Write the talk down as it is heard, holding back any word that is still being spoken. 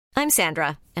I'm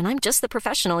Sandra, and I'm just the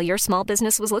professional your small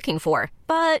business was looking for.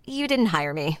 But you didn't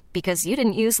hire me because you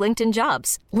didn't use LinkedIn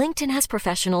Jobs. LinkedIn has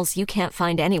professionals you can't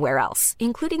find anywhere else,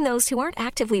 including those who aren't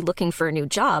actively looking for a new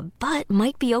job, but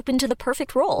might be open to the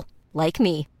perfect role, like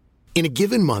me. In a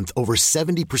given month, over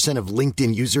 70% of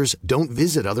LinkedIn users don't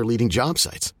visit other leading job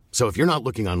sites. So if you're not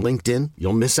looking on LinkedIn,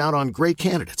 you'll miss out on great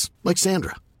candidates like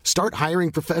Sandra. Start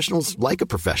hiring professionals like a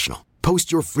professional.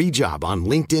 Post your free job on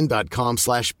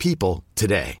linkedin.com/people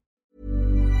today.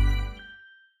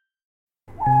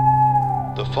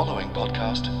 The following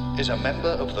podcast is a member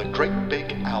of the Great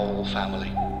Big Owl family.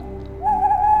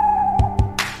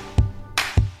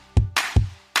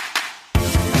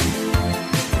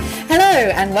 Hello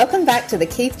and welcome back to the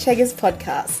Keith Cheggers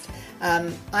podcast.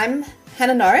 I'm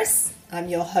Hannah Norris, I'm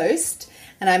your host,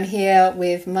 and I'm here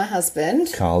with my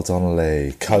husband Carl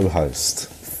Donnelly, co-host,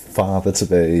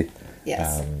 father-to-be,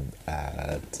 yes.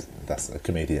 That's a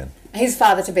comedian. He's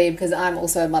father-to-be because I'm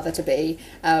also a mother-to-be.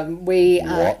 We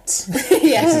are... What?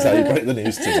 Yeah. This is how you break the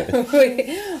news to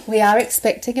me. We are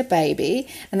expecting a baby,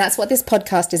 and that's what this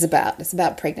podcast is about. It's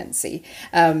about pregnancy.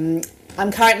 I'm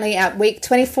currently at week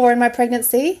 24 in my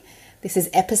pregnancy. This is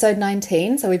episode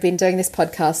 19, so we've been doing this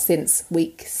podcast since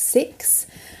week 6.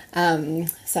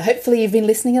 So hopefully you've been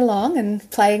listening along and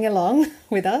playing along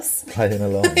with us. Playing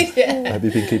along. Yeah. Have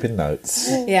you been keeping notes?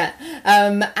 Yeah.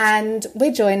 And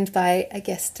we're joined by a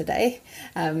guest today.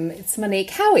 It's Monique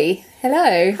Howie.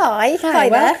 Hello. Hi Hi,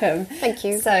 there. welcome. Thank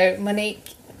you. So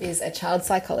Monique is a child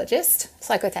psychologist.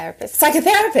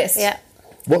 Psychotherapist. Yeah.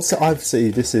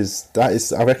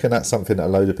 I reckon that's something that a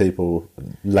load of people,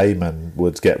 laymen,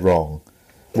 would get wrong.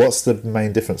 What's the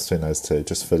main difference between those two,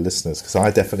 just for listeners? Because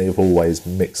I definitely have always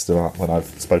mixed them up when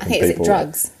I've spoken to people. Is it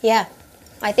drugs? Yeah.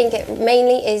 I think it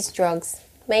mainly is drugs.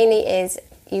 Mainly is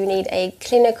you need a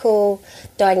clinical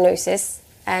diagnosis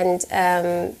and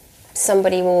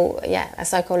somebody will, a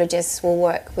psychologist will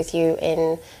work with you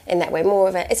in that way.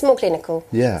 It's more clinical.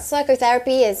 Yeah.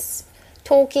 Psychotherapy is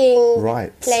talking,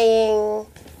 right, playing,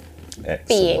 excellent,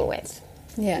 being with.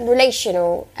 Yeah.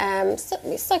 Relational.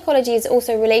 Psychology is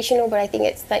also relational, but I think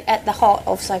it's like at the heart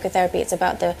of psychotherapy, it's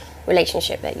about the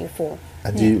relationship that you form.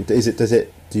 And do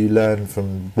you learn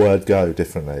from word go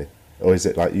differently, or is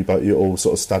it like you all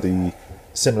sort of study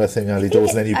similar thing early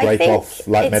doors and then you break off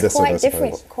like medicine? It's quite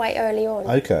different, quite early on.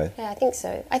 Okay. Yeah, I think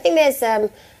so. I think there's a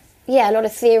lot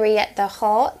of theory at the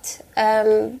heart,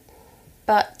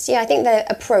 but yeah, I think the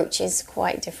approach is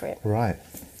quite different. Right,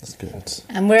 that's good.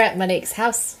 And we're at Monique's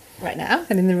house right now,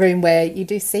 and in the room where you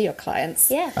do see your clients.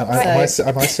 Yeah. Am I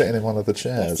sitting in one of the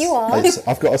chairs? Yes, you are.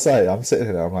 I've got to say, I'm sitting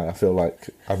here. I feel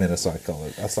like I'm in a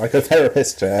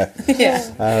psychotherapist chair. Yeah.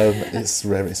 It's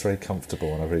very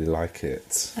comfortable, and I really like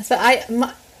it. So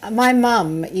my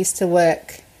mum used to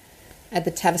work at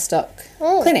the Tavistock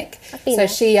Clinic. So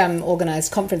she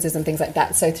organised conferences and things like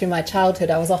that. So through my childhood,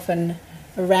 I was often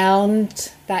around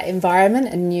that environment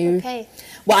and knew. Okay.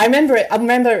 Well, I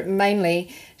remember mainly.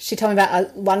 She told me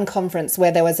about one conference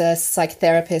where there was a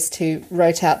psychotherapist who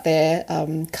wrote out their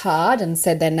card and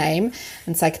said their name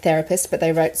and psychotherapist, but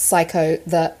they wrote psycho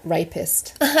the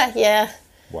rapist. Yeah.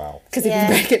 Wow. Because if you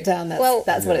break it down,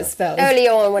 that's what it's spelled. Early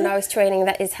on when I was training,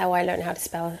 that is how I learned how to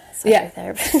spell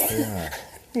psychotherapist. Yeah.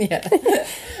 Yeah.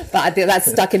 But I think that's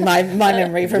stuck in my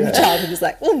memory from childhood. It's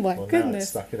like, oh my goodness. Now it's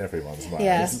stuck in everyone's mind.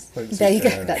 Yeah. There you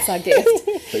go. That's our gift.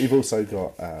 But you've also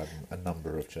got a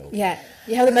number of children. Yeah.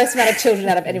 You have the most amount of children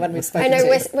out of anyone we've spoken to. I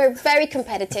know, we're very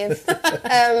competitive.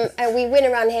 And we win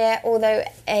around here, although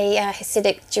a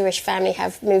Hasidic Jewish family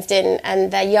have moved in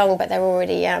and they're young, but they're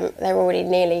already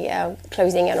nearly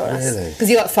closing in on us. Really? Because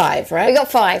you got 5, right? We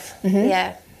got 5,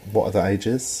 yeah. What are the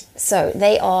ages? So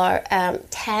they are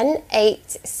 10,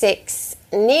 8, 6,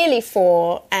 nearly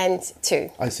 4 and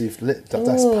 2. I see. That's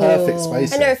perfect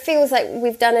spacing. I know, it feels like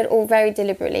we've done it all very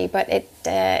deliberately, but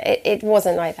it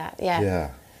wasn't like that. Yeah.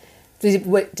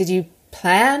 Did you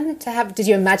plan to have? Did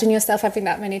you imagine yourself having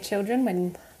that many children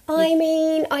when? I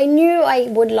mean, I knew I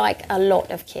would like a lot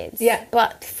of kids. Yeah.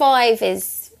 But 5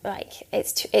 is like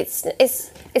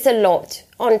it's a lot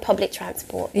on public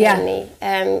transport. Yeah. Mainly.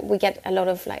 We get a lot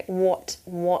of like, what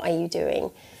are you doing?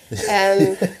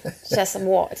 Just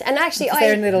what? And actually,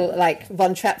 they're a little like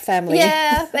Von Trapp family.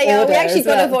 Yeah, they are. We actually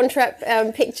got a Von Trapp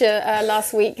picture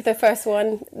last week, the first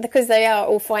one, because they are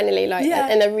all finally like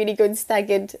in a really good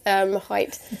staggered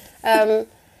height.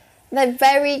 They're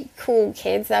very cool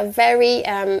kids. They're very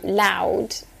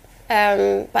loud,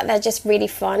 but they're just really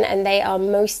fun, and they are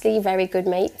mostly very good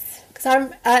mates.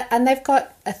 And they've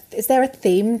got. Is there a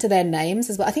theme to their names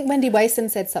as well? I think Wendy Wason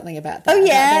said something about that. Oh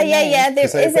yeah.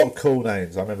 Because they've got cool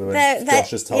names. I remember when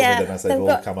Josh has told me them as they've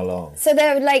all come along. So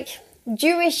they're like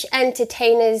Jewish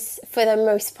entertainers for the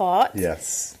most part.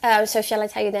 Yes. So shall I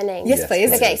tell you their names? Yes,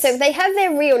 please. Okay, so they have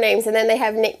their real names and then they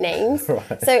have nicknames.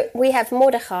 Right. So we have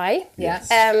Mordechai. Yes.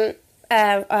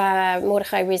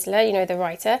 Mordechai Riesler, you know, the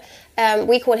writer.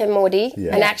 We call him Mordy,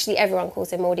 and actually everyone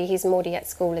calls him Mordy. He's Mordy at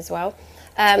school as well.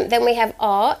 Then we have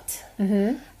Art.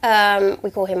 Mm-hmm. We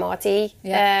call him Artie.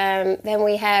 Yeah. Then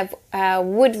we have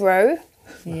Woodrow.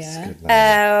 That's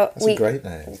a great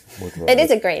name. Woodrow. It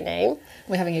is a great name.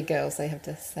 We're having a girl, so you have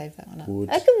to save that one up.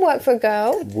 I could work for a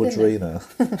girl. Woodrina.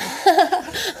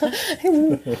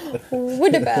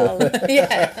 Woodabelle.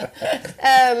 Yeah.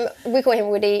 We call him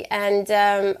Woody and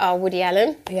Woody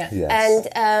Allen. Yeah. Yes.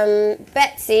 And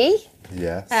Betsy.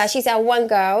 Yes. She's our one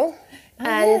girl.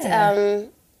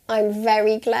 I'm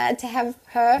very glad to have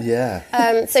her. Yeah.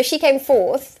 So she came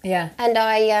fourth. Yeah. And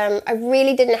I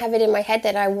really didn't have it in my head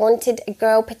that I wanted a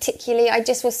girl particularly. I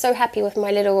just was so happy with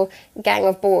my little gang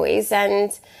of boys.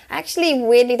 And actually,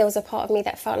 weirdly, there was a part of me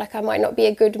that felt like I might not be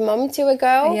a good mum to a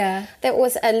girl. Yeah. That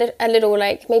was a little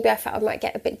like, maybe I felt I might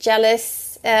get a bit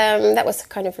jealous. That was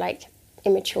kind of like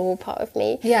immature part of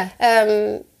me. Yeah.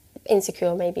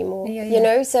 Insecure maybe more, you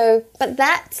know, so but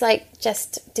that's like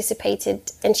just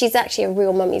dissipated, and she's actually a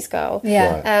real mummy's girl.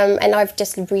 Right. And I've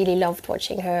just really loved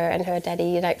watching her and her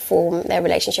daddy like form their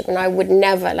relationship, and I would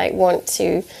never like want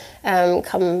to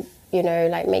come, you know,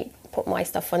 like put my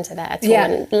stuff onto that at all.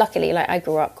 And luckily, like I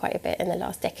grew up quite a bit in the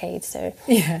last decade, so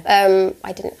I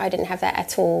didn't have that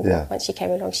at all once she came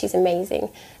along. She's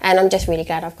amazing, and I'm just really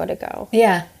glad I've got a girl.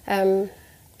 Yeah.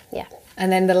 Yeah.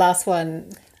 And then the last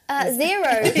one.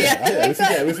 Zero. We forget that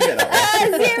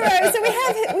one. Zero. So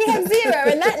we have Zero,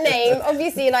 and that name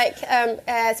obviously like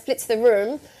splits the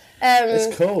room.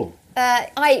 It's cool.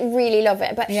 I really love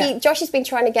it, but Josh has been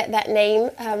trying to get that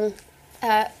name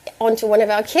onto one of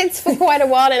our kids for quite a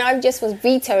while, and I just was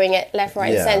vetoing it left,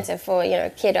 right, and centre for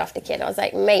kid after kid. I was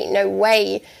like, mate, no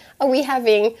way are we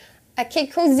having a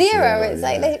kid called Zero. It's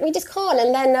like we just can't.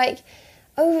 And then like,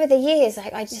 over the years,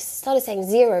 I just started saying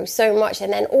Zero so much,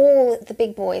 and then all the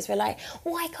big boys were like,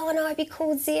 why can't I be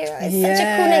called Zero? It's such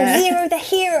a cool name, Zero the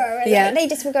hero. And like, they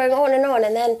just were going on,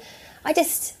 and then I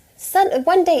just,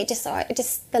 one day,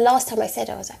 the last time I said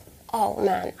it, I was like, oh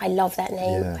man, I love that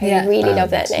name. I really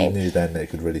love that name. You knew then that it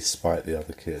could really spite the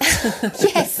other kids.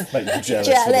 Yes. Make you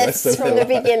jealous from the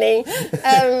beginning.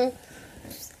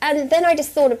 And then I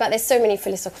just thought about, there's so many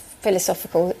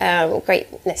philosophical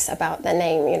greatness about the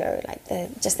name, you know, like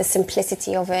just the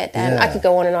simplicity of it. And I could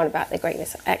go on and on about the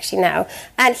greatness actually now.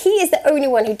 And he is the only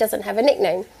one who doesn't have a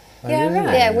nickname. Yeah,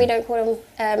 right. Yeah, we don't call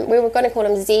him, we were going to call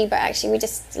him Z, but actually we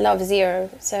just love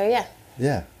Zero. So yeah.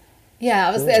 Yeah.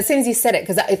 Yeah, as soon as you said it,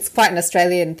 because it's quite an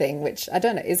Australian thing, which I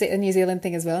don't know, is it a New Zealand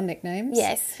thing as well, nicknames?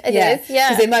 Yes, it is.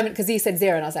 Yeah. Because you said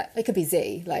Zero, and I was like, it could be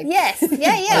Z. Like, yes,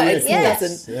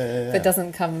 But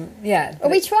doesn't come. Yeah.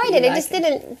 Well, we tried it; it just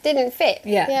didn't fit.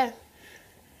 Yeah.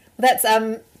 That's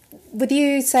with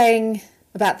you saying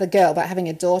about the girl, about having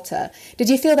a daughter. Did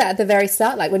you feel that at the very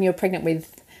start, like when you were pregnant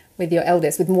with your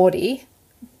eldest, with Mordy?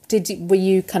 Were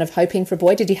you kind of hoping for a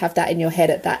boy? Did you have that in your head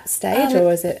at that stage, or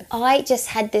was it? I just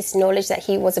had this knowledge that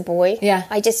he was a boy. Yeah.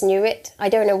 I just knew it. I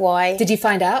don't know why. Did you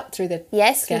find out through the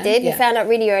Yes, scan? we did. We found out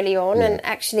really early on, and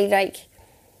actually, like,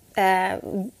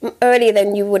 earlier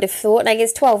than you would have thought. Like,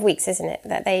 it's 12 weeks, isn't it,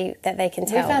 that they can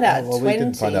tell? We found out at 20. We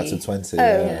didn't find out till 20.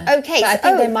 Oh, okay. But I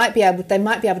think they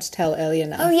might be able to tell earlier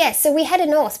now. Oh, yes. So we had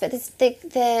an OS, but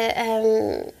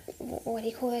the what do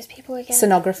you call those people again?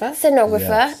 Sonographer.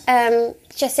 Yes.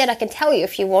 Just said, I can tell you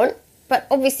if you want, but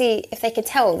obviously if they could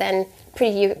tell, then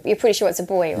you're pretty sure it's a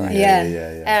boy, right?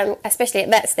 Yeah. Especially at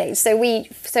that stage. So we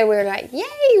were like,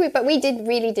 yay! But we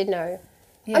really did know.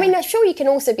 Yeah. I mean, I'm sure you can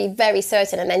also be very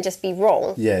certain and then just be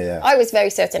wrong. Yeah. I was very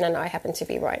certain, and I happened to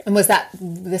be right. And was that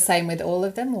the same with all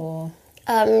of them, or?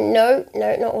 No,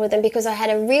 not all of them, because I had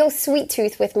a real sweet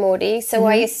tooth with Mordy, so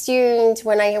I assumed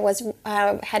when I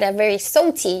had a very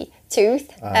salty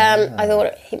tooth, I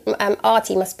thought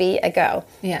Artie must be a girl,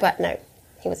 but no,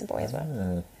 he was a boy as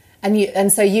well.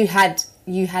 And so you had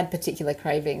particular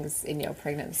cravings in your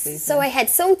pregnancy. So I had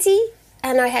salty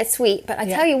and I had sweet, but I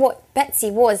tell you what, Betsy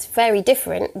was very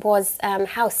different. Was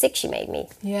how sick she made me.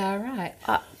 Yeah, right.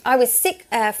 I was sick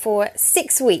for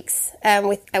 6 weeks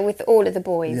with all of the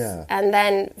boys, and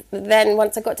then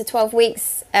once I got to 12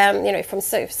 weeks, from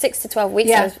 6 to 12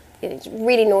 weeks, I was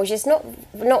really nauseous. Not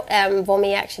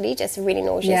vomit actually, just really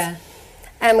nauseous. Yeah.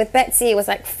 And with Betsy, it was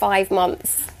like 5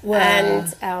 months,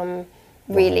 and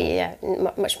really,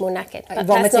 much more knackered. But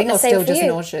vomiting, that's or not the same still for just you.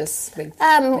 nauseous?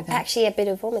 Actually, a bit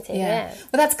of vomiting. Yeah.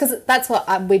 Well, that's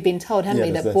what we've been told, haven't we?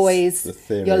 That boys,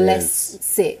 you're less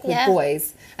sick with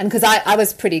boys. And because I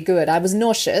was pretty good, I was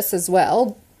nauseous as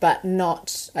well, but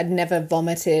I'd never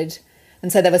vomited.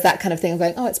 And so there was that kind of thing of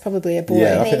going, oh, it's probably a boy.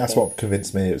 Yeah, I think that's what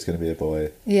convinced me it was going to be a boy.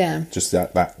 Yeah. Just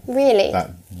that really? That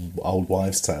old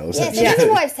wives' tale. Yeah, it is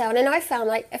a wives' tale. And I found,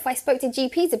 like, if I spoke to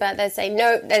GPs about it, they'd say,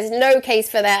 no, there's no case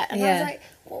for that. And I was like,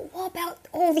 well, what about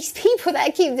all these people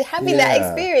that keep having that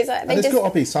experience? Like, there's got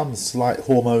to be some slight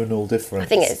hormonal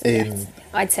difference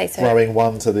I'd say so. Throwing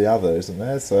one to the other, isn't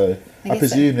there? So I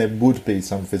presume there would be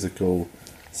some physical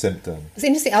symptom. It's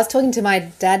interesting. I was talking to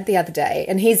my dad the other day,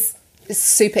 and he's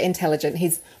super intelligent.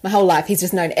 My whole life, he's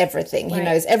just known everything. He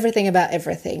knows everything about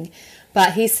everything.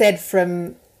 But he said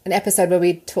from an episode where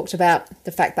we talked about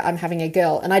the fact that I'm having a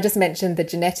girl, and I just mentioned the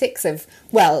genetics of,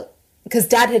 because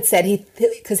Dad had said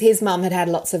because his mum had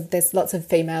there's lots of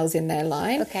females in their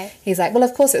line. Okay. He's like, well,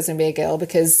 of course it was going to be a girl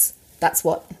because that's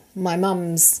what my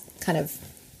mum's kind of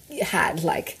had.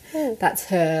 Like, that's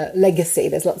her legacy.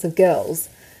 There's lots of girls.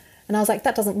 And I was like,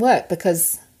 that doesn't work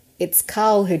because it's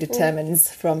Carl who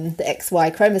determines from the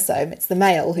XY chromosome. It's the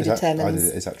male who determines.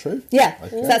 Is that true? Yeah.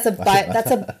 Okay. So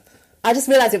I just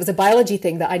realised it was a biology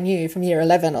thing that I knew from year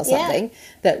 11 or something,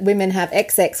 that women have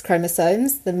XX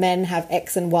chromosomes, the men have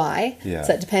X and Y. Yeah.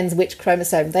 So it depends which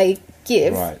chromosome they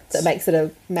give that makes it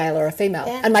a male or a female.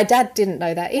 Yeah. And my dad didn't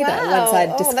know that either once I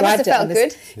described it on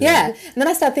this. Good. Yeah. And then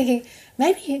I started thinking,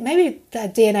 maybe the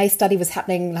DNA study was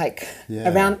happening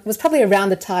was probably around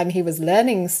the time he was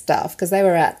learning stuff, because they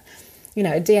were at,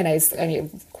 DNA is only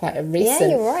quite a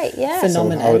recent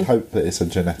phenomenon. So I would hope that it's a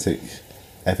genetic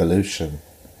evolution,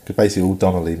 because basically all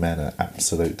Donnelly men are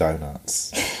absolute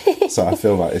donuts. So I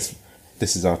feel like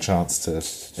this is our chance to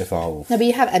evolve. No, but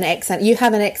you have an X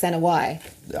and a Y.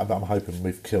 I'm hoping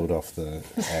we've killed off the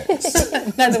X.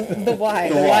 No, the Y.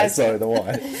 The Y, sorry, the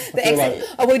Y. The X.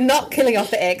 We're not killing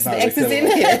off the X. No, the X is in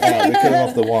here. We're killing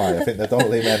off the Y. I think the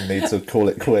Donnelly men need to call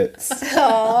it quits.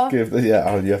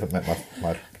 Aww. You haven't met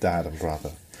my dad and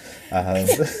brother.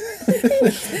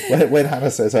 When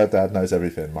Hannah says her dad knows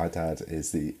everything, my dad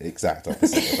is the exact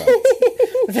opposite of that.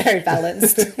 Very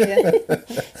balanced. Yeah.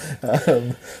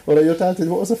 Your dad did.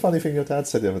 What was the funny thing your dad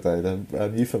said the other day?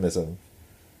 The euphemism.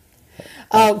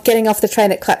 Getting off the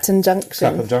train at Clapton Junction.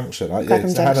 Clapham Junction.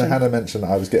 Hannah mentioned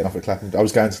that I was getting off at Clapham. I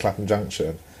was going to Clapham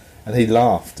Junction, and he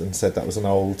laughed and said that was an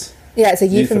old. Yeah, it's a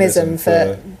euphemism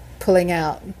for pulling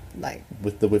out, like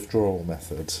with the withdrawal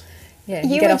method. Yeah,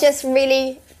 you were just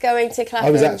really going to Clapham.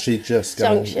 I was actually just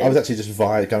going. Junction. I was actually just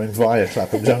going via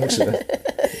Clapham Junction.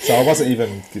 So I wasn't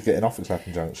even getting off at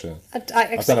Clapham Junction. I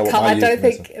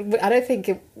don't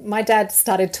think my dad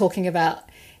started talking about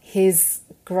his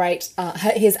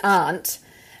his aunt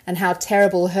and how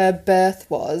terrible her birth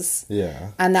was.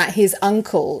 Yeah. And that his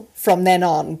uncle from then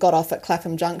on got off at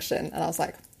Clapham Junction, and I was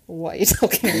like, what are you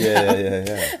talking about?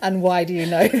 Yeah. And why do you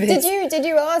know this? Did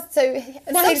you ask? So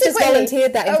no, he just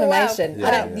volunteered that information. Oh,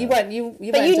 wow. You weren't.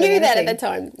 But you knew that at the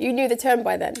time. You knew the term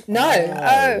by then.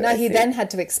 No. He then had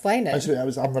to explain it. Actually, I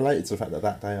was unrelated to the fact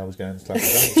that day I was going to Clapham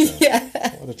Junction. Yeah.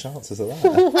 What are the chances of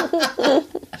that?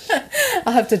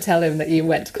 I'll have to tell him that you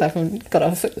went to got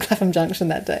off at Clapham Junction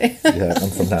that day. Yeah,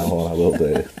 and from now on I will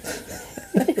do.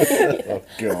 Oh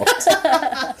God!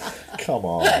 Come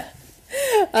on.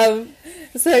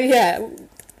 So yeah,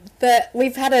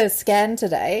 we've had a scan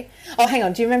today. Oh, hang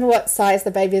on. Do you remember what size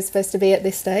the baby is supposed to be at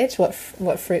this stage? What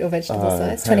fruit or vegetable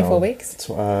size? 24 weeks.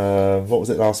 What was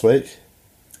it last week?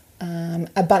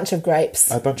 A bunch of grapes.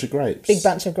 A bunch of grapes. Big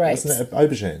bunch of grapes. Wasn't it an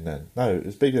aubergine then? No, it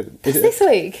was bigger. This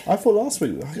week. I thought last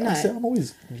week. No. I'm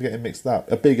always getting mixed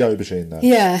up. A big aubergine then.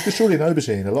 Yeah. Because surely an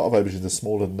aubergine, a lot of aubergines are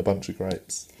smaller than a bunch of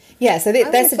grapes. Yeah, so they're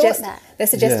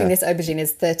suggesting this aubergine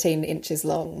is 13 inches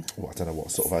long. Well, I don't know what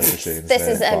sort of aubergine. This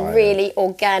is a really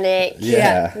organic,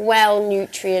 well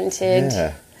nutriented.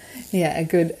 Yeah, a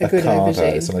good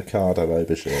aubergine. It's an Ocado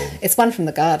aubergine. It's one from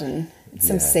the garden.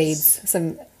 Some seeds,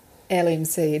 some heirloom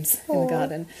seeds in the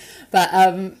garden. But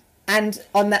and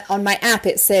on my app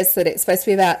it says that it's supposed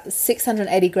to be about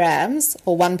 680 grams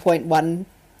or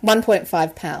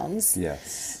 1.5 pounds.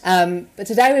 Yes. But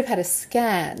today we've had a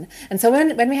scan, and so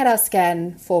when we had our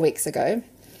scan 4 weeks ago,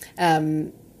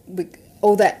 the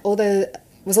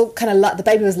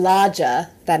baby was larger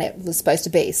than it was supposed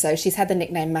to be. So she's had the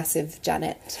nickname Massive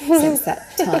Janet since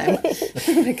that time.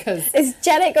 Because is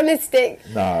Janet going to stick?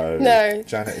 No.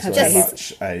 Janet is very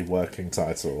much a working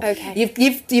title. Okay.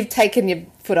 You've taken your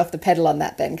foot off the pedal on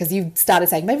that then, because you started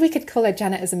saying maybe we could call her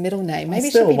Janet as a middle name. Maybe I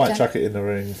still might Janet. chuck it in the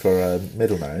ring for a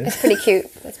middle name. That's pretty cute.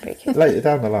 Later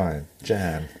down the line,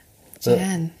 Jan.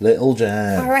 Little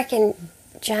Jan. I reckon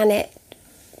Janet.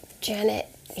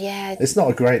 Yeah. It's not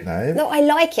a great name. No, I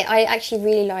like it. I actually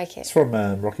really like it. It's from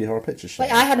Rocky Horror Picture Show.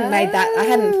 Like, I hadn't made that. I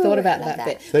hadn't thought about that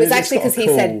bit. So It was actually because got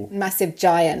a he said massive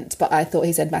giant, but I thought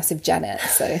he said massive Janet.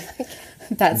 So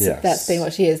that's been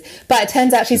what she is. But it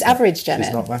turns out she's average Janet.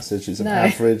 She's not massive. She's an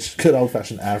average, good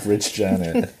old-fashioned average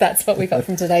Janet. That's what we got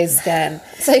from today's scan.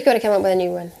 So you've got to come up with a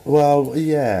new one. Well,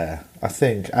 yeah. I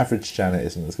think average Janet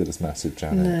isn't as good as massive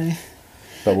Janet. No.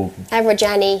 But we'll... Average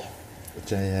Annie.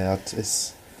 Yeah,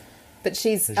 it's... But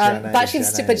she's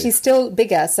still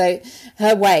bigger. So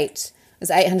her weight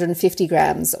was 850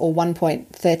 grams or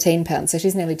 1.13 pounds. So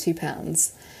she's nearly 2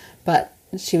 pounds. But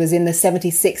she was in the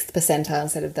 76th percentile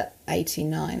instead of the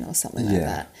 89 or something like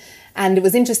that. And it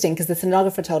was interesting because the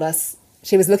sonographer told us,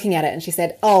 she was looking at it and she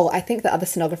said, I think the other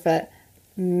sonographer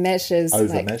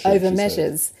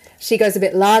over-measures. She goes a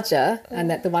bit larger and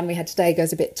that the one we had today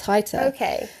goes a bit tighter.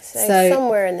 Okay, so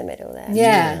somewhere in the middle there.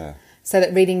 Yeah. So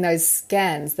that reading those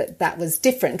scans, that was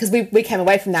different. Because we came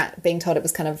away from that being told it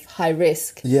was kind of high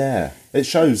risk. Yeah. It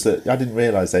shows that I didn't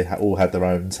realise they all had their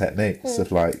own techniques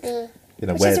of like... You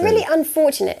know, which is really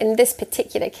unfortunate in this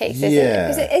particular case, isn't it?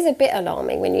 Because it is a bit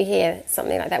alarming when you hear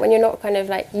something like that, when you're not kind of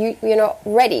like, you're not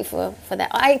ready for that.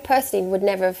 I personally would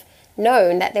never have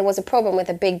known that there was a problem with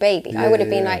a big baby. I would have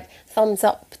been like, thumbs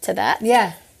up to that.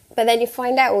 Yeah. But then you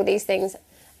find out all these things,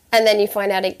 and then you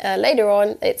find out later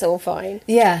on, it's all fine.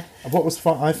 Yeah. What was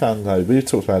fun, I found though, we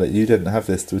talked about it, you didn't have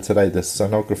this today, the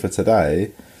sonographer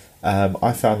today,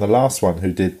 I found the last one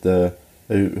who did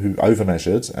who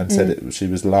over-measured and said she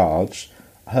was large,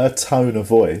 her tone of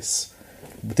voice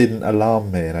didn't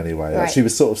alarm me in any way. Like she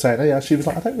was sort of saying, she was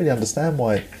like, I don't really understand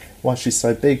why she's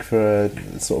so big for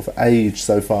a sort of age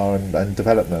so far and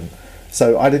development.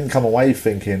 So I didn't come away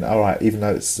thinking, all right, even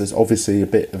though there's obviously a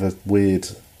bit of a weird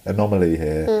anomaly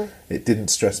here, it didn't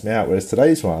stress me out. Whereas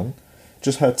today's one,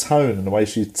 just her tone and the way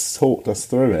she talked us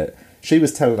through it, she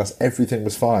was telling us everything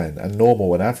was fine and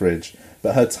normal and average,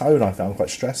 but her tone I found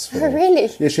quite stressful. Oh, really?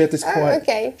 Yeah, she had this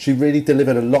she really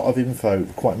delivered a lot of info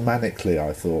quite manically,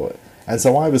 I thought. And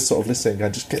so I was sort of listening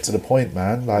going, just get to the point,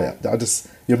 man. Like,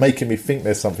 you're making me think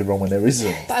there's something wrong when there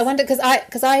isn't. But I wonder, because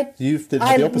you did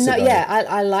the opposite. No,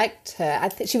 I liked her. I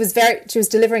think she was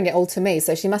delivering it all to me,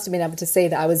 so she must have been able to see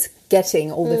that I was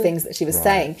getting all the things that she was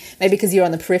saying. Maybe because you're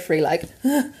on the periphery, like,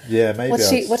 yeah, maybe.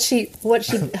 What's she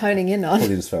honing in on?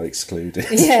 Probably just felt excluded.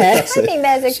 Yeah, I think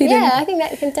I think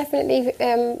that can definitely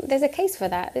there's a case for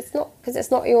that. It's not because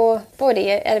it's not your body,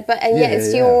 yet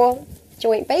it's your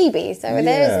joint baby, so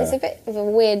it's a bit of a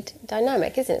weird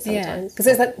dynamic, isn't it, sometimes?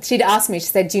 Because like, she'd asked me, she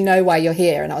said, do you know why you're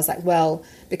here? And I was like, well,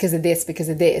 because of this.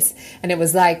 And it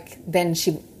was like, then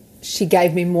she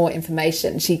gave me more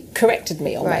information. She corrected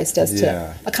me almost as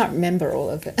to, I can't remember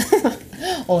all of it,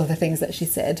 all of the things that she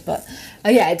said, but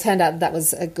it turned out that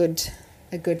was a good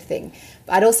thing.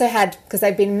 But I'd also had, because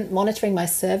they've been monitoring my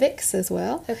cervix as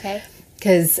well. Okay.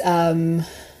 Because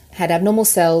had abnormal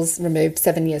cells removed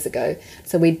 7 years ago.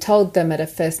 So we told them at a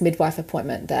first midwife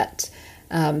appointment that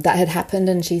that had happened,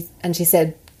 and she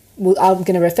said, well, I'm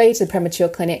going to refer you to the premature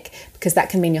clinic because that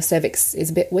can mean your cervix is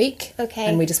a bit weak. Okay.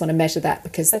 And we just want to measure that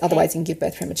because otherwise you can give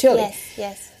birth prematurely.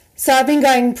 Yes. So I've been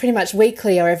going pretty much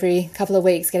weekly or every couple of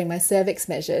weeks getting my cervix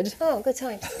measured. Oh, good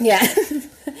time. Yeah.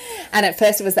 And at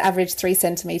first it was the average 3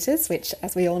 centimetres, which,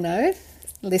 as we all know,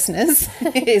 listeners,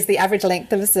 is the average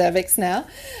length of a cervix now.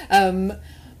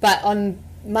 But on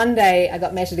Monday, I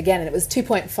got measured again, and it was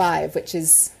 2.5, which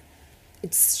it's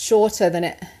shorter than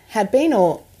it had been,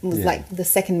 or was like the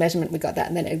second measurement we got that,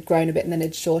 and then it had grown a bit, and then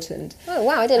it shortened. Oh,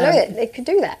 wow, I didn't know that they could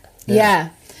do that. Yeah,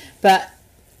 but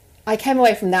I came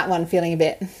away from that one feeling a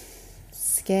bit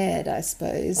scared, I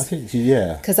suppose. I think,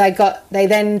 yeah. Because they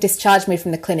then discharged me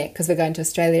from the clinic because we're going to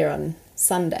Australia on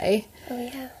Sunday. Oh,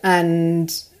 yeah.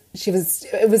 And it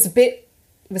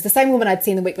was the same woman I'd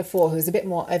seen the week before who was a bit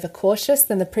more overcautious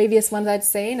than the previous ones I'd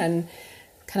seen, and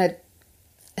kind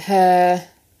of her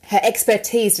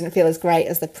expertise didn't feel as great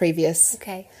as the previous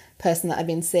person that I'd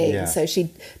been seeing. Yeah. So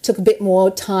she took a bit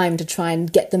more time to try and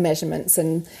get the measurements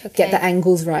and get the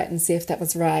angles right and see if that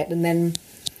was right. And then,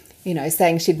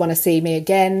 saying she'd want to see me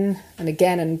again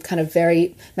and kind of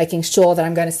making sure that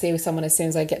I'm going to see someone as soon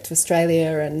as I get to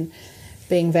Australia, and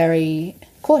being very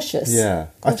cautious. Yeah,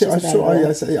 I'm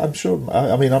sure.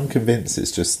 I mean, I'm convinced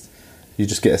it's just you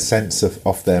just get a sense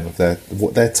of them, of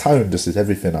their tone. Just is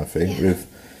everything. I think with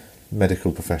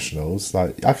medical professionals,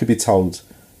 like I could be told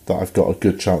that I've got a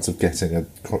good chance of getting a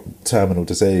terminal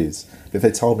disease. But if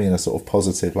they told me in a sort of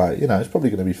positive, like, you know, it's probably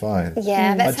going to be fine.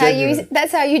 Yeah, that's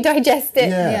how you digest it.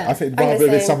 Yeah. I think rather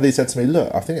if somebody said to me,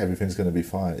 look, I think everything's going to be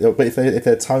fine. But if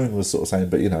their tone was sort of saying,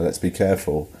 but, you know, let's be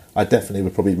careful, I definitely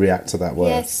would probably react to that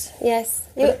worse. Yes.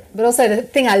 But also the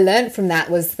thing I learned from that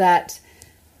was that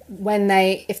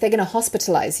if they're going to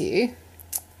hospitalise you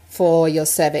for your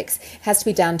cervix, it has to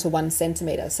be down to 1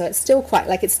 centimetre. So it's still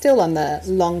it's still on the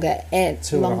longer end.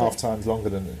 2.5 times longer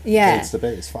than it needs to be.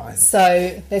 It's fine.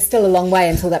 So there's still a long way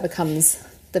until that becomes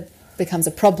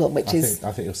a problem, which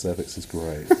I think your cervix is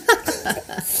great.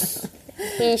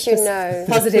 He should know.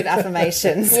 Positive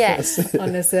affirmations. Yes.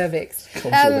 On the cervix.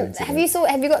 Have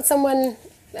you got someone?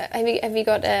 Have you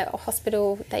got a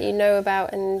hospital that you know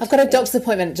about? And I've got a doctor's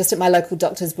appointment just at my local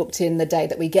doctor's booked in the day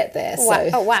that we get there. So. Wow.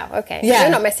 Oh wow, okay. Yeah.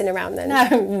 You're not messing around then.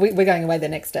 No, we're going away the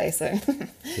next day, so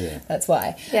that's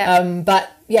why. Yeah.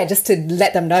 But yeah, just to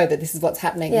let them know that this is what's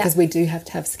happening, because we do have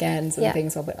to have scans and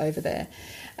things while we're over there.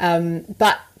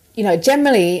 But you know,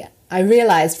 generally, I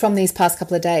realised from these past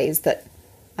couple of days that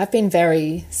I've been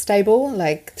very stable,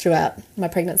 like, throughout my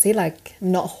pregnancy, like,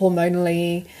 not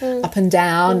hormonally up and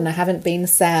down, and I haven't been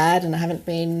sad, and I don't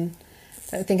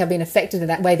think I've been affected in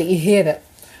that way that you hear that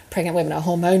pregnant women are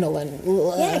hormonal and...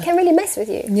 Yeah, it can really mess with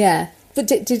you. Yeah.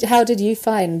 But how did you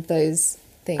find those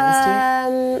things?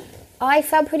 I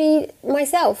felt pretty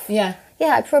myself. Yeah.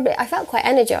 Yeah, I felt quite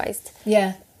energised.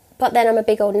 Yeah. But then I'm a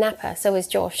big old napper, so is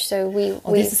Josh. So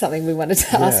this is something we wanted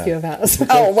to ask you about as well.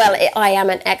 Oh, well, I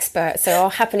am an expert, so I'll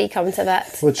happily come to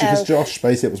that. Well, because Josh,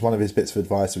 basically, it was one of his bits of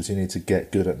advice was you need to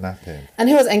get good at napping.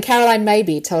 And Caroline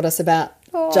Maybe told us about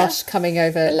Josh coming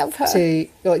over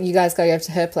you guys going over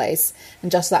to her place,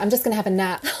 and Josh was like, I'm just going to have a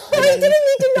nap. Oh, he didn't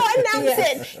need to not announce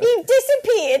it. He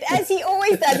disappeared, as he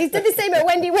always does. He did the same at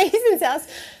Wendy Waison's house.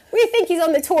 We think he's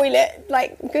on the toilet,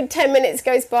 like, a good 10 minutes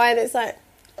goes by, and it's like,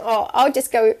 I'll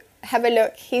just go have a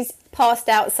look. He's passed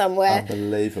out somewhere.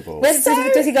 Unbelievable. Does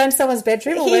he go into someone's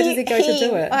bedroom, or where does he go to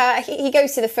do it? He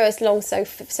goes to the first long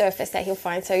surface that he'll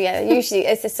find. So yeah, usually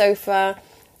it's a sofa.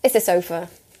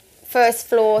 First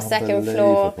floor, second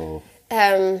floor.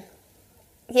 And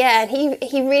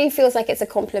he really feels like it's a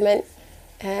compliment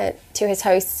to his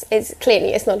hosts.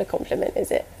 It's not a compliment,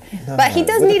 is it? No, but he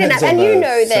does need a nap, and you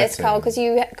know this, Carl, because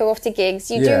you go off to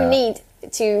gigs. You do need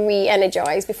to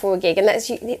re-energise before a gig, and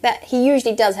that he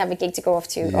usually does have a gig to go off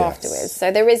to afterwards.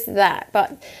 So there is that,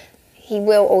 but he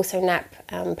will also nap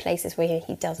places where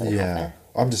he doesn't have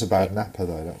I'm just a bad napper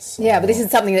though. But this is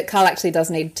something that Carl actually does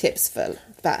need tips for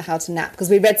about how to nap, because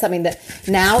we read something that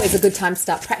now is a good time to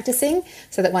start practicing,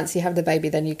 so that once you have the baby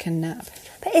then you can nap.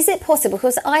 But is it possible?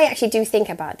 Because I actually do think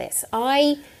about this.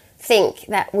 I think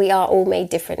that we are all made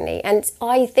differently, and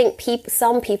I think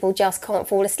some people just can't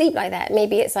fall asleep like that.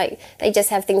 Maybe it's like they just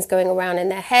have things going around in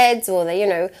their heads, or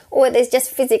or they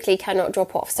just physically cannot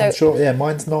drop off. So I'm sure,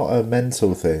 mine's not a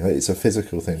mental thing; it's a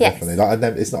physical thing. Yes. Definitely. Like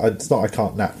it's not. I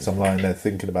can't nap because I'm lying there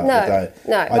thinking about the day.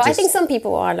 No, but I think some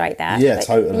people are like that. Yeah,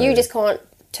 totally. You just can't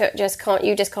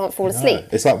fall asleep.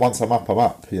 It's like once I'm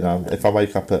up. You know, if I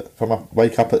wake up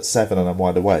at 7 and I'm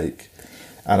wide awake.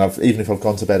 And even if I've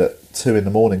gone to bed at 2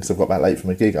 a.m. because I've got back late from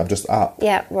a gig, I'm just up.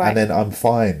 Yeah, right. And then I'm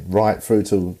fine right through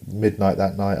till midnight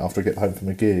that night after I get home from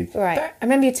a gig. Right. But I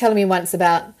remember you telling me once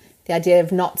about the idea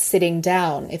of not sitting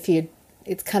down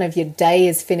it's kind of your day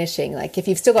is finishing. Like, if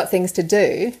you've still got things to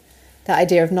do, the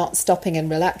idea of not stopping and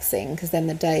relaxing, because then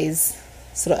the day's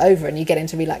sort of over and you get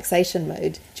into relaxation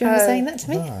mode. Do you remember saying that to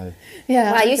me? No.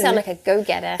 Yeah. Wow, you sound like a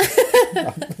go-getter.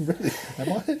 Really?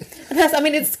 Am I?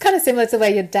 It's kind of similar to where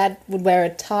your dad would wear a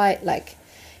tie. Like,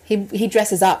 he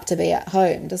dresses up to be at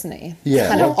home, doesn't he? Yeah.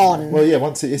 Kind of on. Well, yeah.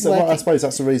 I suppose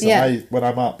that's the reason. When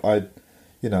I'm up,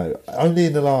 only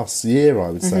in the last year, I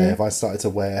would say, have I started to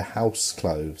wear house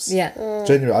clothes. Yeah.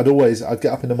 Generally, I'd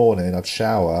get up in the morning, I'd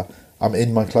shower, I'm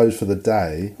in my clothes for the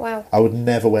day. Wow. I would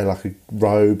never wear like a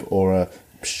robe or a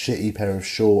shitty pair of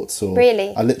shorts. Or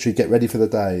really? I literally get ready for the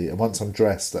day, and once I'm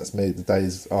dressed, that's me. The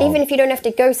day's on. Even if you don't have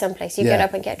to go someplace, you get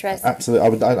up and get dressed.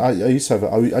 Absolutely. I used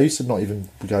to not even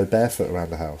go barefoot around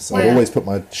the house. Wow. I'd always put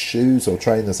my shoes or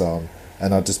trainers on,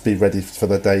 and I'd just be ready for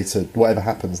the day to whatever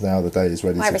happens now. The day is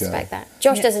ready to go. I respect that.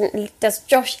 Josh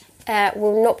Josh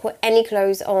will not put any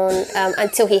clothes on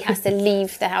until he has to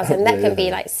leave the house, and that can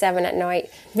be like 7 at night.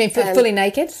 You mean fully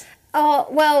naked? Oh,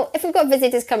 well, if we've got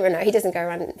visitors coming, no, he doesn't go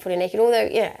around fully naked, although,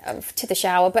 to the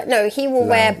shower. But no, he will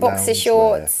wear boxer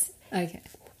shorts. Okay.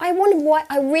 I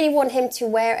really want him to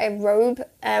wear a robe,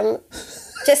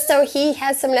 just so he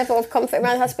has some level of comfort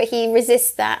around the house, but he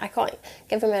resists that. I can't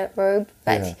give him a robe.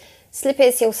 But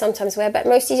slippers he'll sometimes wear, but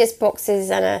mostly just boxers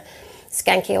and a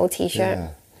skanky old T-shirt. Yeah.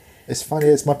 It's funny,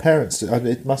 it's my parents,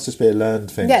 it must just be a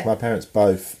learned thing. Yeah. My parents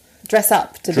both dress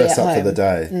up to be at home. for the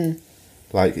day.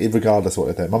 Like, regardless of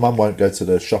what they do. My mum won't go to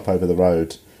the shop over the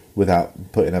road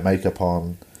without putting her makeup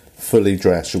on, fully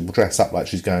dressed. She'll dress up like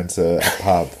she's going to a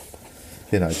pub,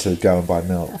 you know, to go and buy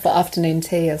milk. For afternoon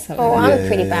tea or something. Oh, I'm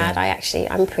pretty bad.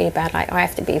 I'm pretty bad. Like, I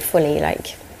have to be fully,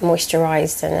 like,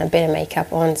 moisturised and a bit of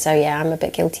makeup on. So, yeah, I'm a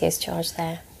bit guilty as charged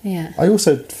there. Yeah. I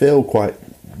also feel quite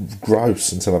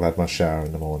gross until I've had my shower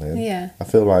in the morning. Yeah. I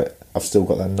feel like I've still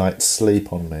got that night's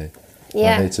sleep on me.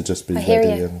 Yeah. I need to just be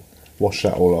ready and wash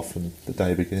that all off and the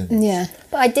day begins. Yeah.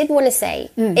 But I did want to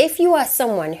say, if you are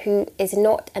someone who is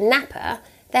not a napper,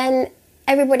 then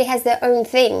everybody has their own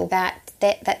thing that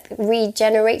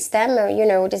regenerates them, or, you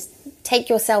know, just take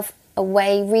yourself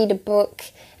away, read a book,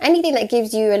 anything that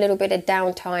gives you a little bit of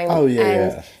downtime. Oh,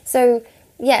 yeah. And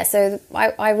so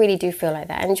I really do feel like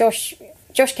that. And Josh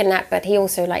can nap, but he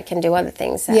also, like, can do other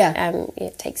things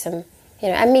that take some, you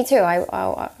know, and me too.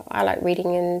 I like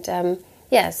reading, and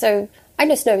so I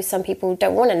just know some people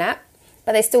don't want to nap,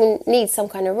 but they still need some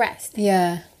kind of rest.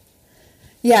 Yeah.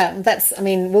 Yeah, that's, I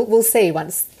mean, we'll see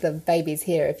once the baby's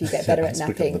here if you get better at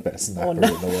napping. The best napper or in the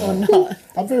world. Or not.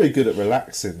 I'm very good at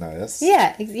relaxing though.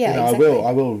 Exactly. I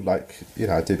will like, you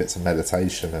know, I do bits of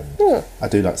meditation, and I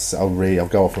do, like, I'll read, I'll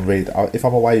go off and read. If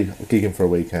I'm away gigging for a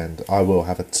weekend, I will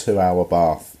have a 2-hour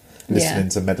bath listening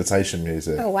to meditation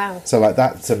music. Oh, wow. So, like,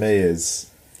 that to me is,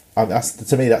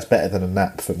 that's better than a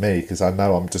nap for me, because I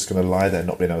know I'm just going to lie there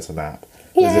not being able to nap.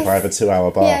 Whereas if I have a 2-hour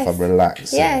bath, I'm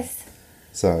relaxing. Yes.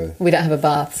 So we don't have a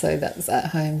bath, so that's at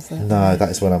home. So. No, that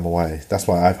is when I'm away. That's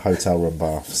why I have hotel room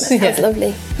baths. That's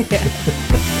lovely.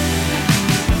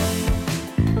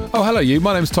 Oh, hello, you.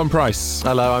 My name's Tom Price.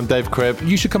 Hello, I'm Dave Cribb.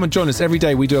 You should come and join us every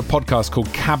day. We do a podcast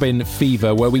called Cabin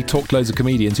Fever, where we talk to loads of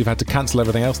comedians who've had to cancel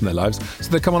everything else in their lives, so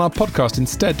they come on our podcast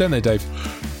instead, don't they, Dave?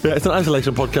 Yeah, it's an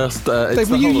isolation podcast. Dave,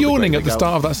 were you yawning at the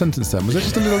start of that sentence then? Was it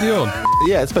just a little yawn?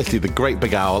 Yeah, it's basically the Great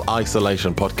Big Owl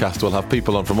Isolation Podcast. We'll have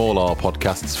people on from all our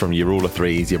podcasts, from your Rule of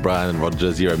Threes, your Brian and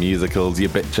Rogers, your musicals, your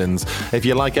Bitchins. If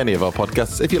you like any of our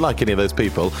podcasts, if you like any of those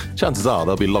people, chances are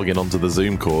they'll be logging onto the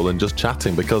Zoom call and just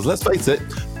chatting, because, let's face it,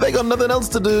 they got nothing else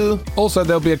to do. Also,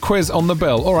 there'll be a quiz on the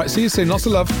bill. All right, see you soon. Lots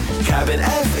of love. Cabin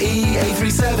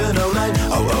FE83709.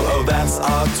 Oh, that's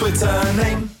our Twitter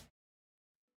name.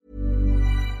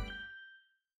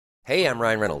 Hey, I'm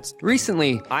Ryan Reynolds.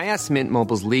 Recently, I asked Mint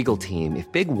Mobile's legal team if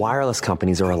big wireless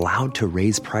companies are allowed to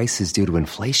raise prices due to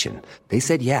inflation. They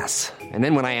said yes. And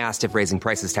then when I asked if raising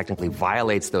prices technically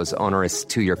violates those onerous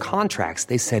 2-year contracts,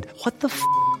 they said, "What the f***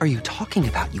 are you talking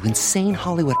about, you insane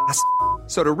Hollywood ass?"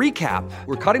 So to recap,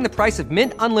 we're cutting the price of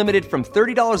Mint Unlimited from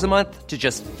 $30 a month to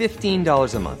just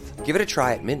 $15 a month. Give it a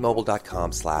try at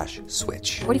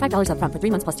mintmobile.com/switch. $45 up front for 3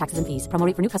 months plus taxes and fees. Promo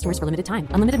rate for new customers for limited time.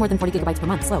 Unlimited more than 40 gigabytes per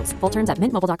month. Slows full terms at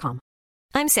mintmobile.com.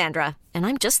 I'm Sandra, and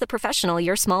I'm just the professional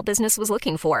your small business was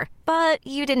looking for. But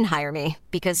you didn't hire me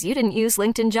because you didn't use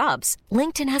LinkedIn Jobs.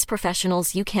 LinkedIn has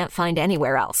professionals you can't find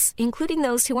anywhere else, including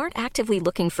those who aren't actively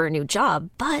looking for a new job,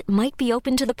 but might be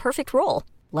open to the perfect role,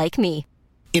 like me.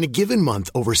 In a given month,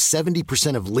 over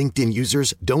 70% of LinkedIn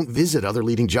users don't visit other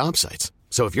leading job sites.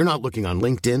 So if you're not looking on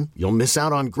LinkedIn, you'll miss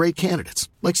out on great candidates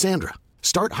like Sandra.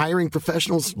 Start hiring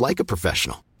professionals like a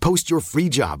professional. Post your free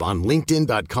job on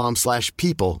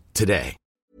linkedin.com/people today.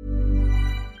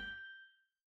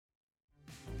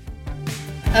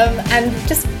 And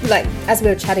just like as we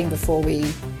were chatting before we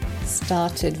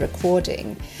started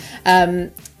recording,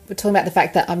 we're talking about the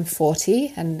fact that I'm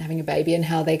 40 and having a baby and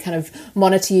how they kind of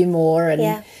monitor you more.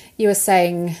 And you were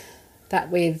saying that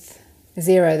with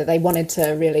Zero that they wanted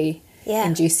to really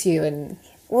induce you. And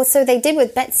well, so they did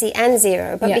with Betsy and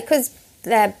Zero, but because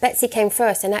Betsy came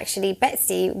first, and actually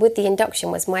Betsy with the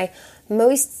induction was my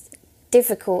most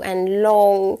difficult and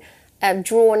long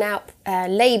drawn out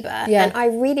labour, and I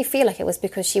really feel like it was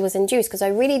because she was induced, because I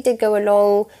really did go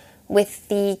along with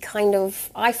the kind of,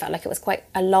 I felt like it was quite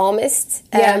alarmist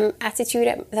attitude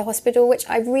at the hospital, which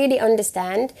I really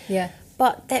understand.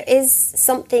 But there is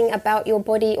something about your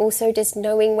body also just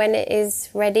knowing when it is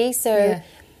ready. So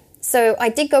I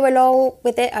did go along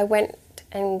with it. I went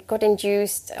and got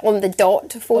induced on the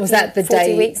dot, 40, was that the 40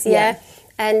 day? weeks,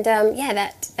 And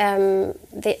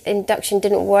the induction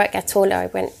didn't work at all. I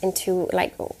went into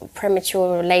like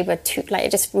premature labour. I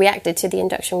just reacted to the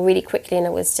induction really quickly, and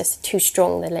it was just too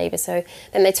strong, the labour. So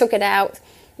then they took it out.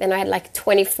 Then I had like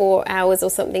 24 hours or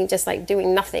something, just like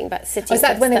doing nothing but sitting. Is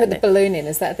that when they put the balloon in?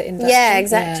 Is that the induction? Yeah,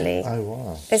 exactly. Yeah. Oh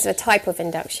wow! It's a type of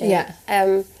induction. Yeah.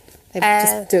 They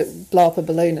just blow up a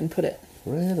balloon and put it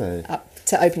up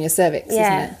to open your cervix, isn't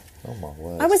it? Oh my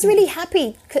word! I was really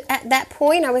happy at that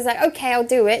point. I was like, okay, I'll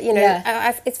do it. You know,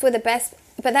 it's for the best.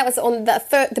 but that was on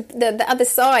the other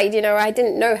side. You know, I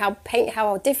didn't know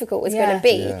how difficult it was going to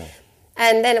be,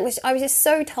 and then I was just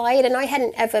so tired, and I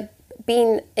hadn't ever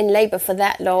been in labour for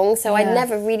that long, so I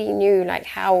never really knew like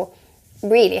how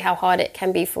hard it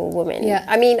can be for a woman. Yeah.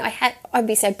 I mean,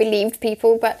 obviously I believed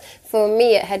people, but for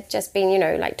me it had just been, you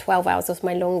know, like 12 hours was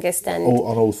my longest. And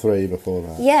on all three before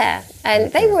that? Yeah,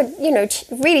 and they were, you know,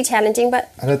 really challenging.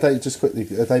 But and have they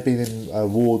been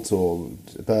in wards or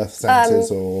birth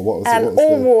centres or what was it?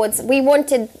 All wards. We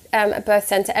wanted a birth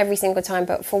centre every single time,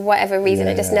 but for whatever reason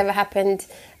it just never happened.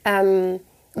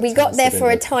 We got there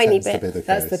for a tiny bit.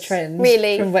 That's the trend,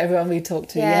 really, from everyone we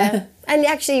talked to. Yeah. And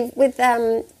actually, with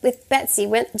Betsy,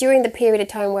 during the period of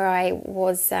time where I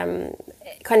was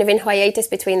kind of in hiatus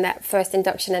between that first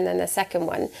induction and then the second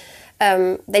one,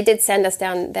 they did send us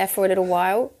down there for a little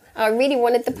while. I really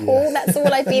wanted the pool. Yeah. That's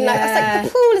all I've been like. I was like, the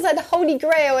pool is like the holy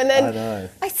grail. And then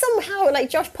I somehow, like,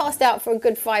 Josh passed out for a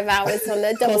good 5 hours on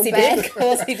the double bed. Of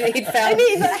course he did. He found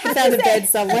a bed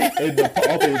somewhere. in the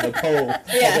pool.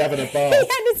 Yeah. Having a bath. He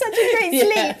had such a great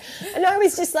sleep. And I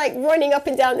was just like running up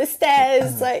and down the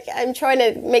stairs, like, I'm trying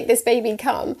to make this baby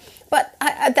come. But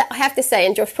I have to say,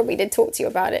 and Josh probably did talk to you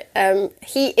about it,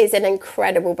 he is an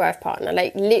incredible birth partner,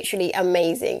 like literally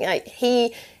amazing. Like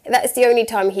that's the only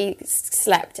time he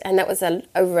slept, and that was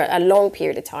over a long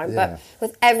period of time. Yeah. But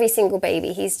with every single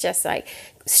baby, he's just like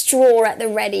straw at the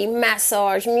ready,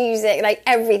 massage, music, like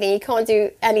everything. He can't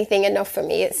do anything enough for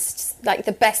me. It's just like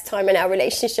the best time in our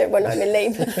relationship when I'm in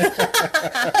labour.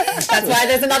 That's why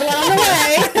there's another one on the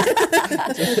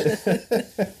way.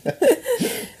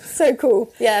 So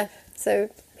cool, yeah. So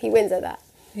he wins at that.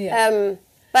 Yeah.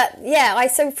 But yeah, I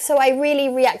really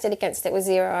reacted against it with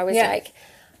Zero. I was like,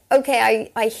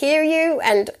 okay, I hear you,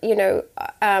 and you know,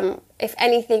 if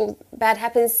anything bad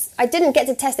happens, I didn't get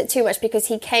to test it too much because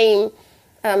he came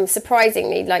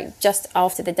surprisingly, like just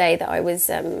after the day that I was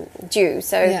due.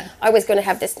 So I was going to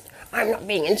have this. I'm not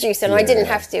being induced, and I didn't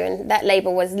have to. And that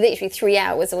labour was literally 3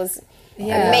 hours. It was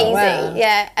amazing. Wow.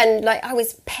 Yeah, and like I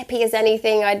was peppy as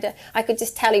anything. I could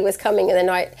just tell he was coming in the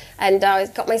night, and I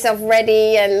got myself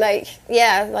ready, and like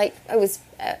it was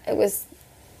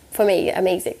for me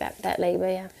amazing that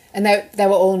labour. Yeah. And they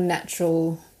were all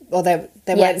natural, or they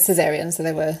weren't cesarean, so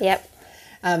they were. Yep.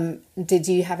 Did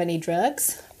you have any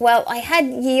drugs? Well, I had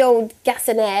ye old gas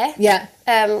and air. Yeah.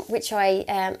 Which I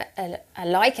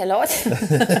like a lot.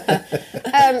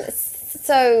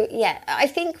 So yeah, I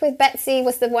think with Betsy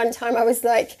was the one time I was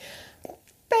like,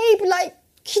 babe, like,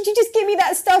 could you just give me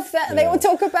that stuff that they all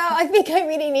talk about? I think I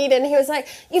really need it. And he was like,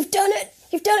 you've done it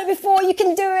before, you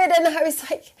can do it. And I was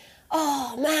like,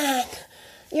 oh man,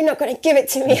 you're not going to give it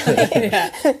to me.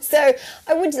 So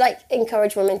I would like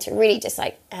encourage women to really just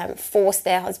like force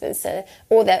their husbands to,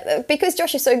 because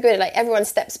Josh is so good, like everyone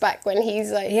steps back when he's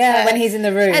like, when he's in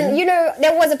the room. And you know,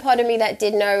 there was a part of me that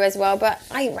did know as well, but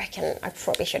I reckon I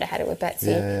probably should have had it with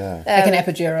Betsy. Like an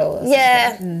epidural. Or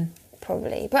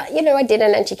probably. But you know, I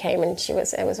didn't, and she came, and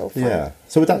it was all fine. Yeah.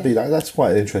 So would that be like, that's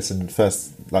quite interesting?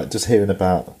 First, like just hearing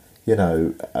about, you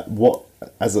know, what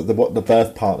the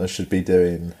birth partner should be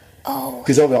doing.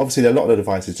 Because obviously a lot of the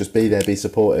advice is just be there, be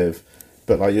supportive,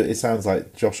 but like it sounds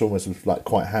like Josh almost was like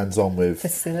quite hands on with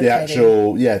the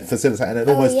actual facilitating and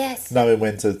almost knowing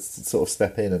when to sort of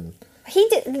step in. And he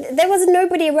did. There was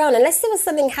nobody around unless there was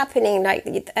something happening, like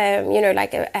you know,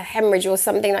 like a hemorrhage or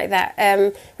something like that,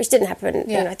 which didn't happen.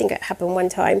 You know, I think it happened one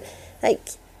time. Like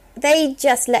they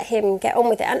just let him get on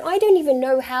with it, and I don't even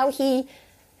know how he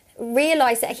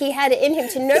realised that he had it in him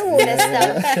to know all this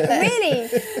stuff. Really,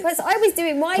 because I was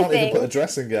doing my thing. Can't even put a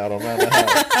dressing gown on around the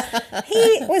house.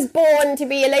 He was born to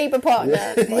be a labour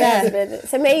partner.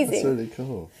 It's amazing. That's really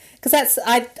cool. Because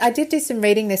I did do some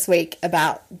reading this week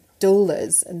about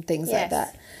doulas and things like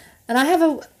that, and I have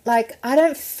I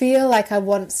don't feel like I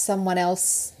want someone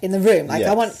else in the room. Like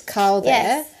I want Carl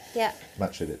there. Yeah. I'm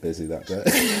actually a bit busy that day.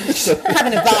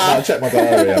 Having a bath. I'll check my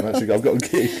diary. I've got a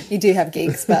gig. You do have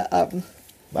gigs, but I've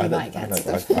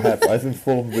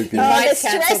informed with you. The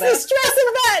stress of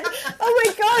that. Oh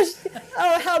my gosh.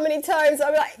 Oh, how many times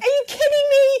I'm like, are you kidding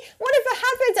me? Whatever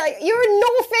happened? You're in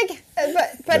Norfolk.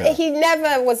 But he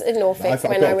never was in Norfolk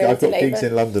when I went to labour. I've got gigs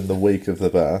in London the week of the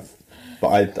birth.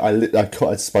 But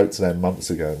I spoke to them months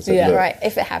ago and said, look,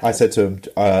 if it happens. I said to them,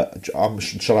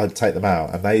 shall I take them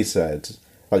out? And they said,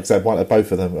 like I said,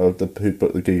 both of them who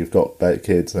booked the gig have got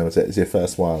kids, and they said, it's your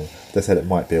first one. They said it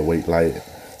might be a week late.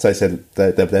 So they said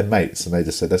they're mates, and they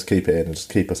just said, let's keep it in and just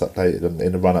keep us updated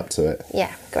in the run up to it.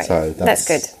 Yeah, great. So that's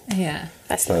good. Yeah,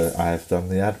 that's so nice. I have done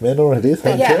the admin already.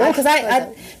 Thank you. Because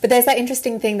but there's that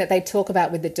interesting thing that they talk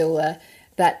about with the doula,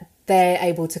 that they're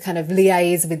able to kind of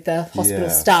liaise with the hospital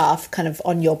staff kind of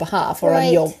on your behalf or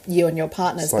on you and your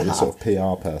partner's behalf. Sort of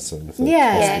PR person with the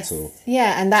hospital.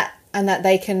 Yeah, and that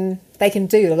they can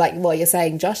do like what you're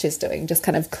saying Josh is doing, just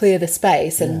kind of clear the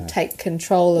space and take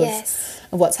control of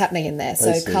what's happening in there.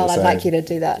 So Carl, I'd like you to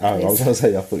do that. Oh, I was going to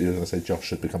say, I thought you were going to say Josh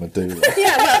should become a doula.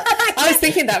 Yeah, well, I was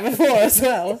thinking that before as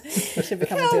well. I should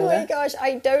become a doula. Oh my gosh,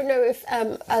 I don't know if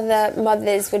other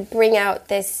mothers would bring out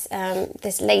this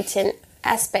this latent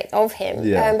aspect of him,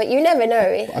 but you never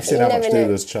know. I've seen how much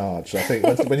doulas charge. I think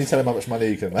when you tell him how much money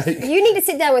you can make, you need to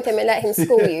sit down with him and let him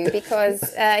school you, because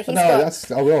he's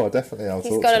got a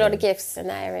lot of gifts in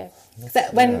that area.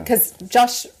 Because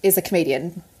Josh is a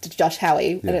comedian, Josh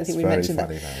Howie. I don't think we mentioned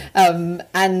that.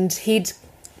 And he'd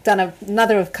done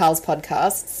another of Carl's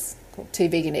podcasts called Two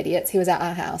Vegan Idiots. He was at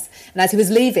our house, and as he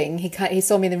was leaving, he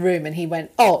saw me in the room, and he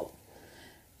went, "Oh,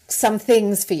 some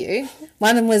things for you." One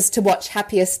of them was to watch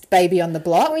Happiest Baby on the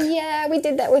Block. Oh yeah, we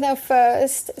did that with our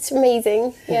first. It's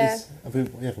amazing. We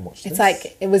haven't watched this. It's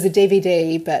like, it was a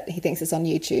DVD, but he thinks it's on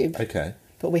YouTube. Okay.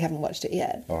 But we haven't watched it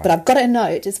yet. Right. But I've got a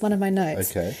note. It's one of my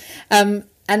notes. Okay. And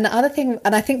the other thing,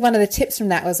 and I think one of the tips from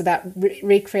that was about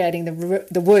recreating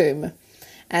the womb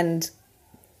and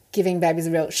giving babies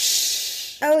a real shh.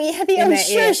 Oh yeah, the old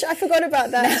shush. I forgot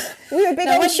about that. We were big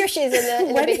on shushes in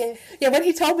the beginning. When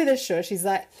he told me the shush, he's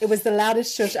like, it was the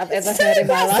loudest shush I've ever heard in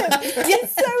my life.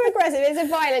 It's so aggressive. It's a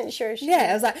violent shush. Yeah,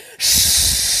 I was like,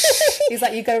 shh. He's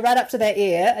like, you go right up to their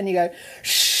ear and you go,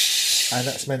 shh. And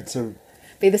that's meant to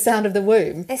be the sound of the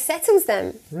womb. It settles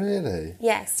them. Really?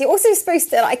 Yes. You're also supposed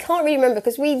to, I can't really remember,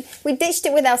 because we ditched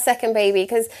it with our second baby,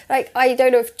 because I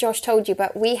don't know if Josh told you,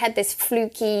 but we had this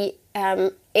fluky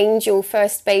angel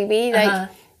first baby,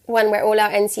 one where all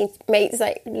our NC mates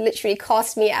literally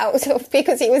cast me out of,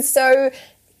 because he was so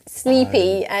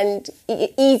sleepy and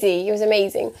easy. It was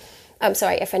amazing. I'm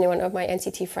sorry if anyone of my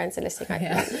NCT friends are listening.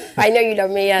 I know you love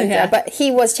me, but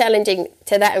he was challenging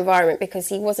to that environment, because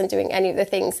he wasn't doing any of the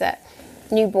things that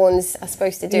newborns are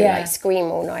supposed to do, like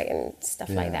scream all night and stuff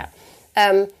like that.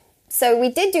 So we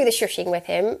did do the shushing with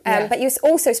him, but you're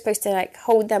also supposed to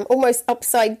hold them almost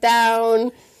upside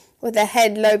down with their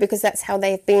head low, because that's how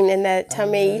they've been in their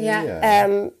tummy.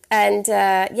 You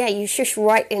shush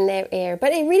right in their ear.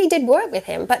 But it really did work with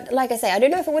him. But like I say, I don't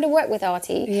know if it would have worked with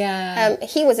Artie.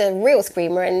 He was a real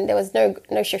screamer, and there was no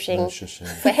shushing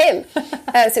for him.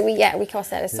 So we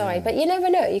cast that aside. But you never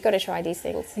know. You've got to try these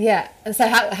things. Yeah. And so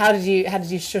how did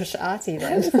you shush Artie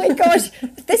then? Oh my gosh,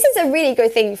 this is a really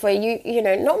good thing for you. You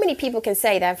know, not many people can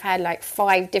say they've had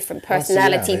 5 different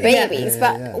personality babies,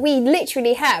 but we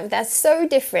literally have. They're so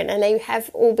different, and they have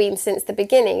all been since the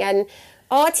beginning. And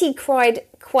Artie cried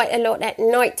quite a lot at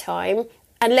night time,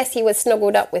 unless he was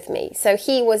snuggled up with me. So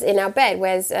he was in our bed,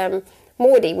 whereas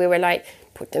Maudie, we were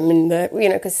put them in the,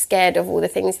 because scared of all the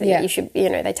things that you should,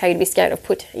 they tell you to be scared of,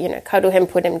 cuddle him,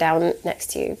 put him down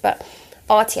next to you. But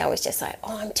Artie, I was just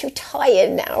I'm too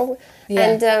tired now.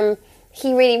 And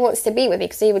he really wants to be with me,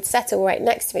 because he would settle right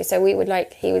next to me. So we would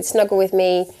he would snuggle with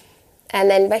me.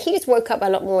 But he just woke up a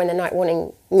lot more in the night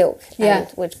wanting milk and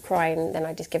would cry, and then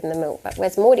I'd just give him the milk. But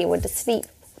whereas Maudie would just sleep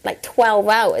 12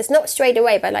 hours, not straight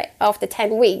away, but after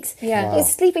 10 weeks. He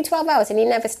was sleeping 12 hours and he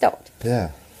never stopped. Yeah.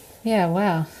 Yeah,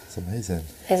 wow. It's amazing.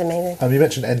 It's amazing. You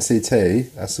mentioned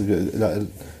NCT. That's a good.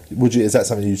 Is that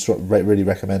something you really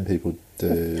recommend people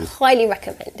do? Highly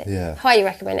recommend it. Yeah. Highly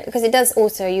recommend it, because it does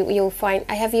also. You'll find.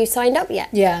 Have you signed up yet?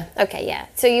 Yeah. Okay. Yeah.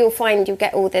 So you'll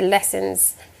get all the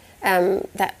lessons.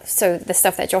 The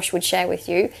stuff that Josh would share with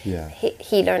you. Yeah.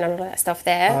 He learned a lot of that stuff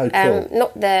there. Oh, cool.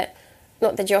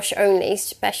 Not the Josh only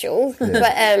special, but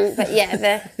that's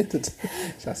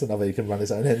another. You can run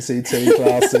his own NCT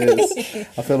classes.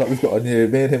 I feel like we've got me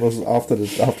and him after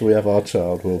we have our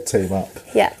child, we'll team up.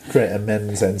 Yeah. Create a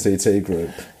men's NCT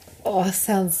group. Oh,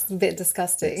 sounds a bit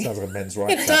disgusting. It sounds like a men's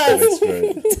rights activist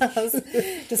group. It does.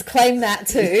 Just claim that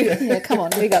too. Yeah, come on,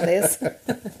 we got this.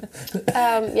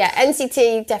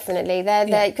 NCT definitely.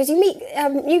 They're because you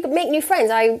make new friends.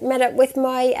 I met up with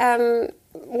my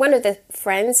one of the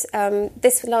friends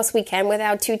this last weekend with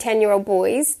our 2 10-year-old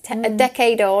boys, a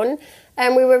decade on,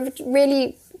 and we were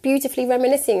really beautifully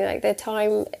reminiscing the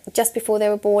time just before they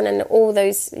were born, and all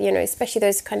those, especially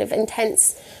those kind of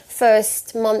intense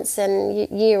first months and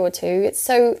year or two. It's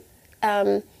so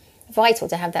vital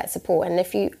to have that support. And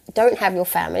if you don't have your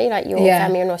family, like your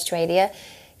family in Australia,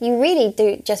 you really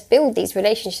do just build these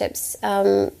relationships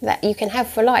that you can have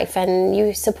for life, and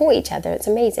you support each other. It's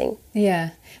amazing.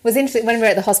 Yeah. It was interesting, when we were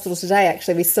at the hospital today,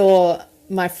 actually, we saw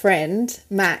my friend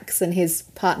Max and his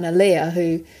partner Leah,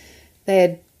 who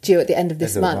they're due at the end of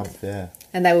this month. Yeah.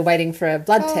 And they were waiting for a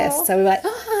blood test. So we were like,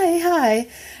 oh, hi. hi.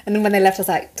 And then when they left, I was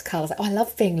like, to Carl, I was like, oh, I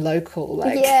love being local.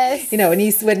 Like, yes. you know, when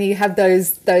you have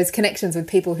those connections with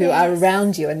people who are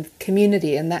around you and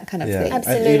community and that kind of thing.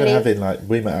 Absolutely. And even having, like,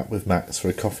 we met up with Max for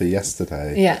a coffee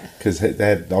yesterday. Yeah. Because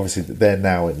they're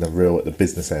now at the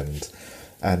business end.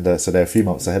 And so they're a few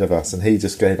months ahead of us. And he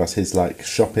just gave us his, like,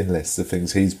 shopping list of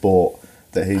things he's bought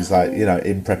that he's like, you know,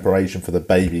 in preparation for the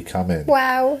baby coming.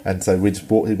 Wow. And so we just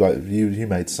bought him, like, you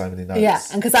made so many notes. Yeah,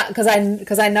 and because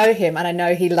I know him and I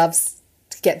know he loves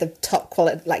to get the top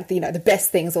quality, like, you know, the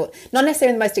best things, or not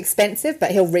necessarily the most expensive,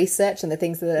 but he'll research and the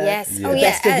things that are the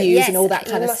best reviews and all that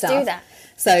kind of stuff. Do that.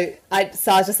 So I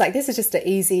was just like, this is just an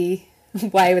easy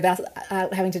way without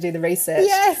having to do the research.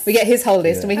 Yes. We get his whole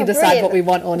list and we can decide what we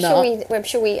want or not. I'm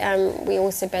sure we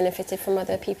also benefited from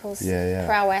other people's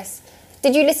prowess.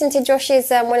 Did you listen to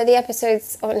Josh's one of the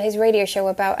episodes on his radio show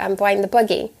about buying the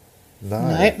buggy?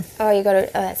 No. Oh, you got to.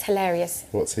 Oh, that's hilarious.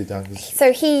 What's he done?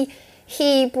 So he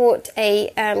bought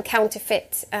a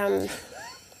counterfeit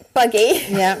buggy.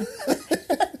 Yeah.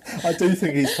 I do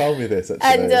think he's told me this, actually.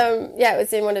 And it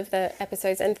was in one of the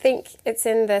episodes, and I think it's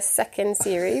in the second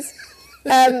series.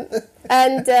 We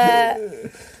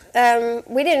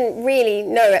didn't really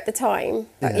know at the time.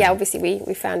 Obviously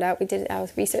we found out. We did our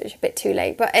research a bit too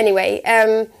late. But anyway,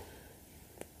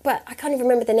 but I can't even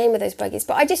remember the name of those buggies.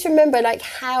 But I just remember, like,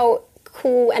 how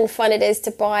cool and fun it is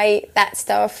to buy that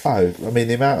stuff. Oh, I mean,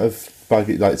 the amount of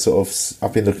buggy, like, sort of,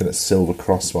 I've been looking at Silver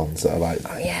Cross ones that are like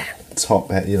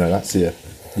top, you know, that's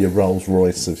your Rolls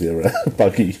Royce of your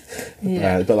buggy.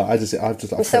 But like,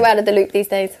 I'm so out of the loop these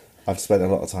days. I've spent a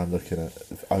lot of time looking at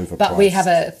overpriced. But we have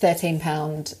a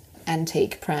 £13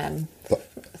 antique pram.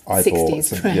 I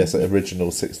 60s bought pram. Yes, original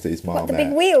 60s Marmot. What, the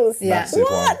big wheels? Massive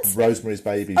What? one. Rosemary's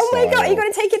Baby Oh my style. God, you're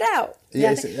going to take it out?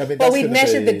 Yes, I mean, well, we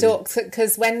measured the door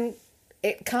because when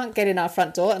it can't get in our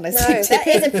front door unless we that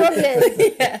is a problem.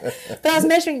 But I was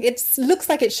measuring, it looks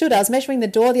like it should. I was measuring the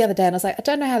door the other day and I was like, I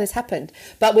don't know how this happened.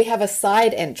 But we have a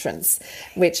side entrance,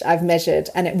 which I've measured,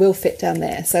 and it will fit down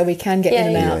there. So we can get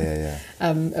in and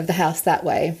out of the house that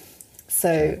way.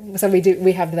 So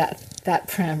we have that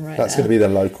pram right That's now. going to be the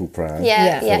local pram.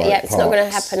 Yeah. It's not going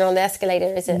to happen on the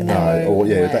escalator, is it? No. Or way.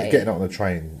 Getting it on the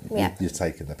train, you're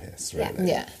taking the piss, really.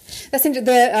 Yeah. That's interesting.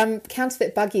 The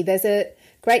counterfeit buggy, there's a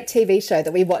great TV show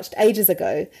that we watched ages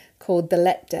ago called The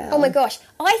Letdown. Oh my gosh,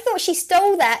 I thought she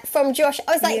stole that from Josh.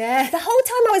 I was like, the whole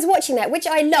time I was watching that, which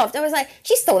I loved, I was like,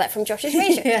 she stole that from Josh's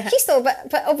radio show. She stole,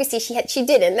 but obviously she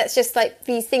didn't. That's just like,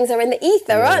 these things are in the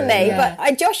ether, aren't they? Yeah.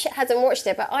 But Josh hasn't watched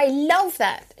it, but I love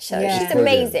that show. Yeah. She's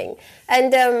amazing.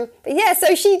 And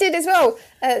so she did as well.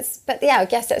 But I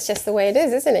guess that's just the way it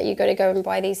is, isn't it? You've got to go and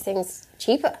buy these things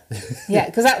cheaper. Yeah,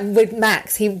 because with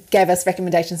Max, he gave us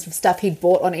recommendations from stuff he'd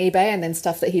bought on eBay and then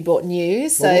stuff that he bought new.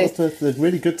 So the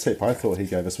really good tip I thought he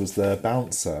gave us was the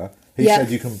bouncer. He said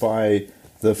you can buy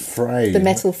the frame, the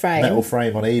metal frame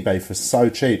on eBay for so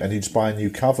cheap, and you just buy a new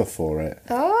cover for it.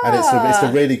 Oh, and it's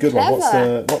a really good clever.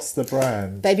 one. What's the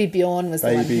brand? Baby Bjorn was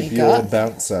the one he Baby Bjorn got.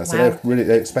 bouncer. So Wow.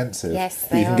 they're expensive. Yes,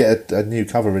 but you can get a new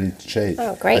cover really cheap.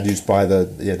 Oh, great. And you just buy the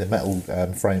metal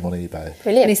frame on eBay.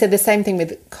 Brilliant. And he said the same thing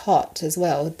with cot as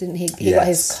well, didn't he? He got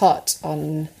his cot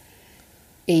on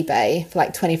eBay for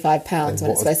like £25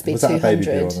 when it's supposed to be was that a Baby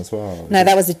Bjorn $200 as well? No,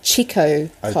 that was a Chico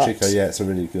cot. Chico, it's a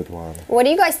really good one. What do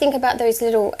you guys think about those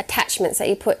little attachments that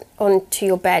you put onto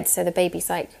your bed so the baby's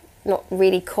like not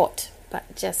really cot,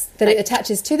 but just that it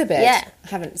attaches to the bed? Yeah. I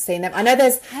haven't seen them. I know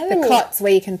there's the cots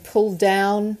where you can pull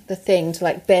down the thing to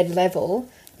like bed level.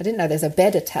 I didn't know there's a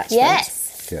bed attachment. Yes.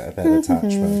 Get a bed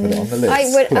attachment, put it on the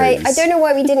list. I don't know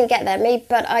why we didn't get that,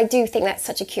 but I do think that's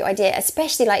such a cute idea,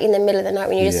 especially like in the middle of the night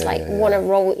when you just want to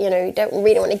roll, you don't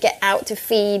really want to get out to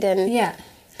feed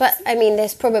But I mean,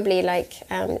 there's probably like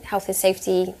health and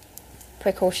safety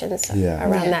precautions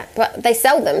around that. But they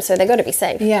sell them, so they've got to be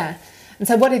safe. Yeah. And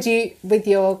so, what did you with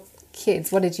your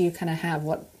kids? What did you kind of have?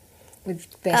 What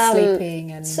with their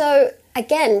sleeping and so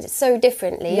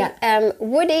differently. Yeah.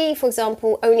 Woody, for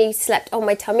example, only slept on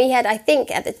my tummy. I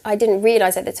didn't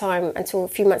realise at the time until a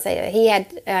few months later, he had,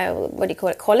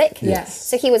 colic? Yes.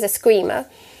 So he was a screamer.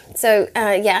 So,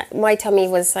 my tummy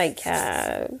was like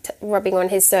rubbing on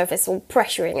his surface or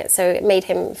pressuring it. So it made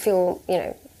him feel,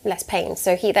 less pain.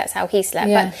 So that's how he slept.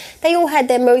 Yeah. But they all had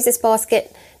their Moses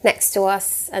basket next to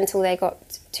us until they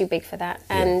got too big for that.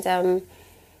 Yeah. And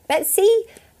Betsy,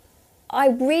 I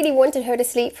really wanted her to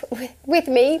sleep with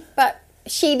me, but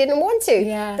she didn't want to.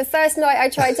 Yeah. The first night I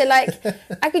tried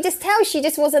to I could just tell she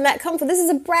just wasn't that comfortable. This is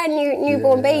a brand new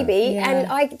newborn baby, and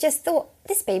I just thought,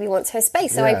 this baby wants her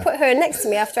space. So I put her next to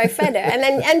me after I fed her,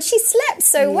 and she slept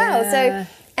so well. So,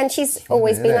 and she's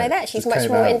always been like that. She's just much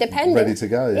more independent. ready to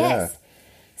go, yes.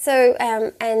 So,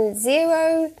 and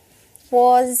Zero,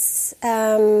 was,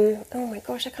 oh my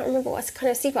gosh, I can't remember what's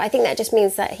kind of secret. I think that just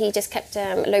means that he just kept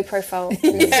low profile.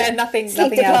 Nothing out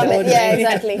of the ordinary. Yeah,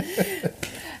 exactly.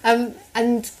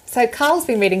 And so Carl's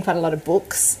been reading quite a lot of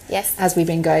books. Yes. As we've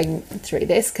been going through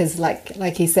this, because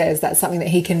like he says, that's something that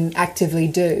he can actively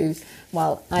do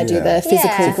while I do the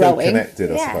physical growing.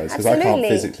 Connected, I suppose, because I can't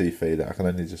physically feed it. I can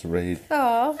only just read.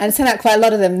 Aww. And so quite a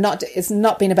lot of them, it's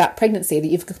not been about pregnancy, that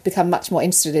you've become much more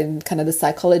interested in kind of the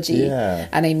psychology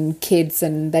and in kids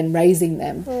and then raising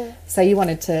them. So you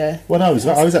wanted to... Well, no,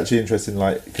 I was actually interested in,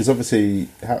 like, because obviously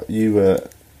how you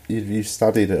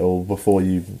studied it all before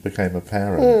you became a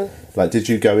parent. Like, did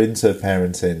you go into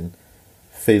parenting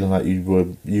feeling like you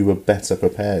were better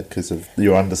prepared because of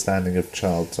your understanding of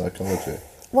child psychology?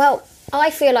 Well, I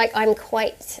feel like I'm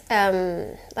quite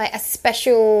like a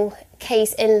special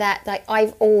case in that, like,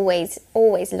 I've always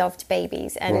loved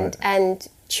babies and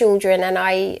children, and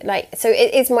so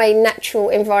it is my natural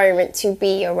environment to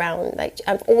be around. Like,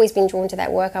 I've always been drawn to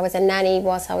that work. I was a nanny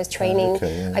whilst I was training.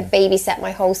 I babysat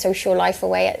my whole social life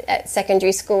away at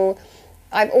secondary school.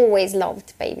 I've always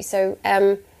loved babies. So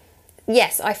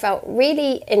yes, I felt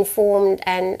really informed,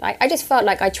 and I just felt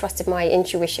like I trusted my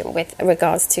intuition with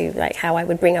regards to, like, how I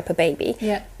would bring up a baby.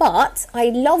 Yeah. But I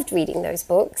loved reading those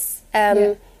books.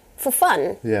 For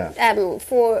fun, for the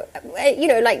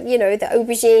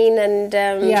aubergine and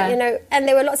and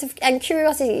there were lots of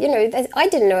curiosity. I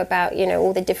didn't know about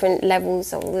all the different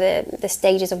levels of the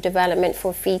stages of development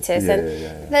for a fetus,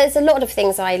 there's a lot of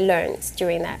things I learned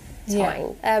during that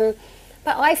time.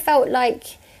 But I felt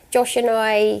like Josh and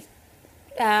I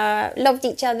love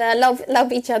each other, love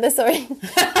each other,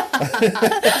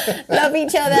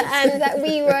 and that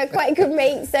we were quite good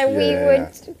mates, and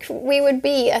we would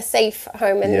be a safe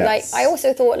home. And like, I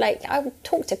also thought, like, I would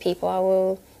talk to people. I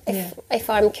will, if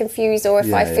I'm confused, or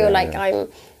if I feel like I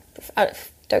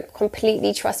don't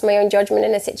completely trust my own judgment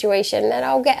in a situation, then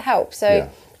I'll get help. So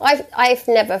I've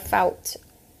never felt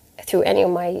through any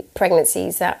of my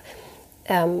pregnancies that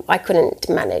I couldn't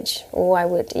manage, or I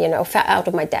would, felt out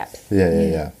of my depth.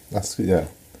 That's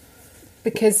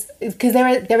because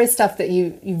there is stuff that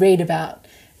you read about,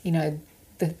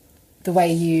 the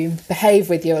way you behave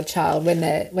with your child when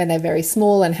they're very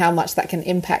small, and how much that can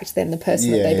impact then the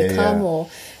person that they become, or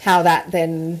how that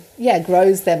then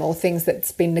grows them, or things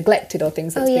that's been neglected, or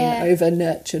things that's been over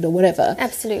nurtured, or whatever.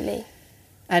 Absolutely.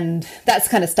 And that's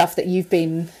kind of stuff that you've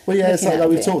been. Well, it's like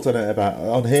we've talked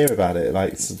on here about it.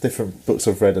 Like, different books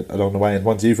I've read along the way, and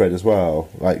ones you've read as well.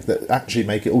 Like, that actually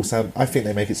make it all sound. I think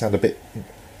they make it sound a bit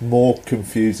more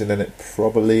confusing than it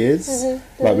probably is.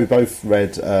 Like, we both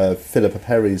read Philippa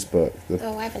Perry's book.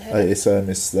 I haven't heard it. It's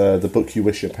the book you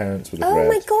wish your parents would have read. Oh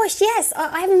my gosh, yes!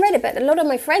 I haven't read it, but a lot of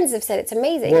my friends have said it's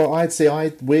amazing. Well, I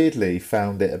weirdly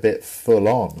found it a bit full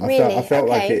on. I felt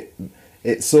like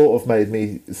it sort of made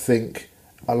me think.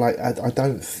 I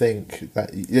don't think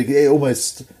that it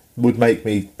almost would make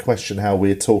me question how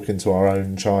we're talking to our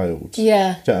own child.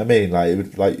 Yeah, do you know what I mean? Like, it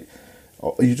would,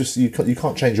 you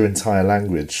can't change your entire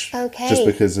language just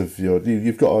because of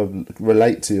you've got to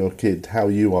relate to your kid how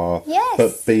you are,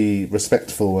 but be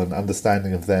respectful and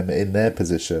understanding of them in their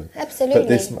position. Absolutely.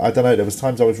 But I don't know, there was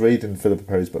times I was reading Philippa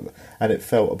Perry's book and it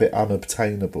felt a bit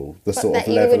unobtainable, the sort of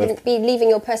level you wouldn't be leaving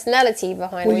your personality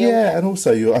behind. Well, and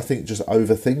also I think just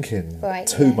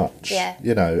overthinking too much.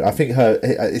 I think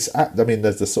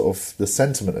there's the sort of the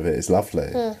sentiment of it is lovely,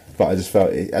 but I just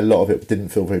felt a lot of it didn't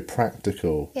feel very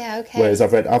practical. Whereas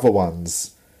I've read other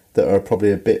ones that are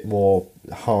probably a bit more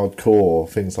hardcore,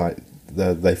 things like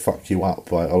They Fuck You Up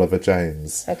by Oliver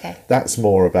James. That's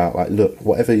more about, like, look,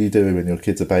 whatever you do when your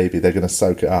kid's a baby, they're going to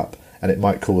soak it up, and it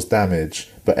might cause damage,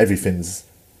 but everything's,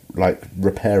 like,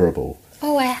 repairable.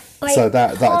 I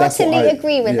that's what I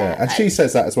agree with that. And she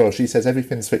says that as well. She says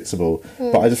everything's fixable,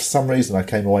 but for some reason I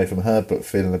came away from her book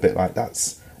feeling a bit like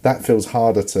that feels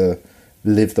harder to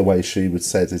live the way she would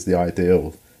said is the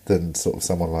ideal than sort of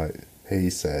someone like he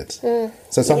said. So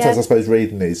sometimes I suppose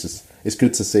reading these, it's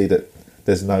good to see that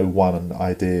there's no one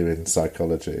idea in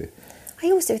psychology.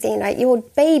 I also think, like, your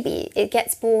baby, it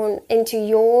gets born into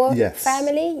your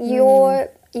family, your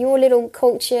little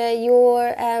culture,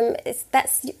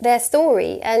 that's their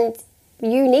story, and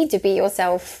you need to be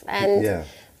yourself, and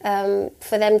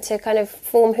for them to kind of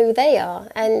form who they are.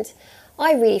 And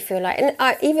I really feel like, and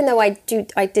even though I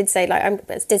did say, like,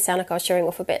 it did sound like I was showing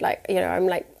off a bit, like, I'm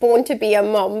like born to be a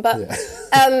mum, but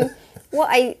what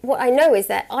I know is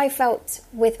that I felt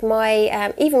with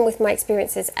my even with my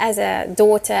experiences as a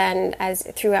daughter, and as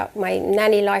throughout my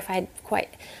nanny life, I had quite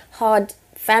hard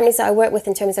families that I worked with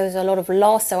in terms of there was a lot of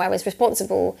loss, so I was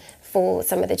responsible for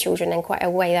some of the children in quite a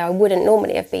way that I wouldn't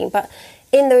normally have been. But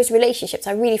in those relationships,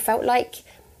 I really felt like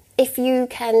if you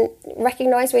can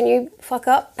recognise when you fuck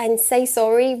up and say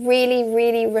sorry, really,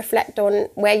 really reflect on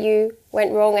where you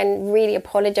went wrong and really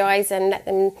apologise and let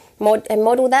them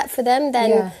model that for them,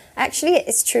 then actually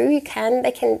it's true,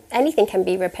 anything can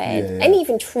be repaired. Any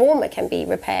even trauma can be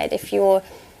repaired if you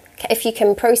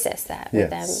can process that with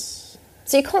them.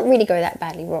 So you can't really go that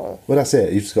badly wrong. Well, that's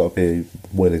it. You've just got to be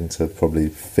willing to probably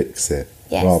fix it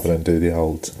rather than do the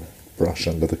old brush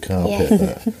under the carpet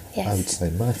that I would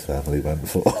say my family went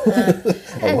for.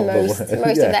 And most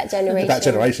of that generation. That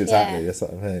generation, exactly. That's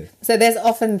what I mean. So there's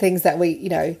often things that we,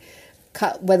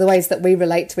 where the ways that we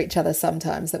relate to each other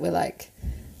sometimes that we're like,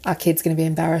 our kid's going to be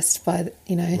embarrassed by,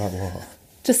 Like what?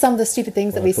 Just some of the stupid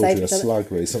things that we say to each other. I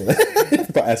called you a slug recently,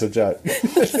 but as a joke.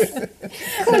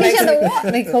 Call each other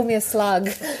what? They call me a slug,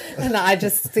 and I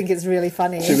just think it's really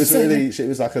funny. She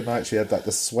was like a night she had like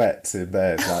the sweats in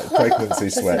bed, like pregnancy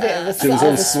sweat. She was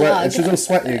all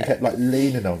sweaty and kept like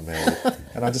leaning on me,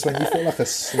 and I just went, "You feel like a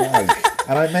slug,"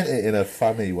 and I meant it in a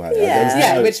funny way.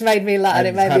 Which made me laugh. And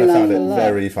it made Hannah me laugh found a it lot.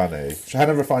 very funny.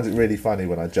 Hannah finds it really funny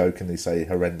when I jokingly say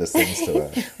horrendous things to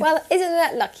her. Well, isn't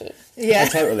that lucky? Yeah,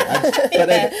 totally. But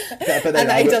then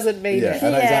and he doesn't mean it.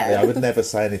 Exactly. I would never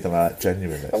say anything like that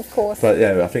genuinely. Of course. But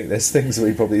I think there's things that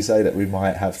we probably say that we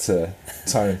might have to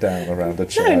tone down around a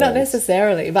child. No, not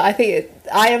necessarily. But I think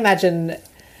I imagine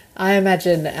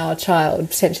our child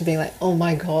potentially being like, "Oh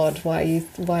my God, why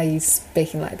are you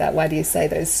speaking like that? Why do you say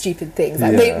those stupid things?"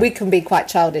 Like we can be quite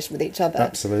childish with each other.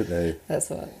 Absolutely. That's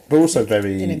what. But also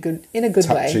very in a good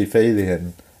way. Touchy-feely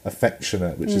and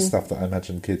affectionate, which is stuff that I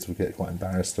imagine kids would get quite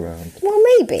embarrassed around. Well,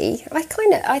 maybe.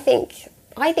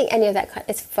 I think any of that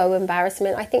is faux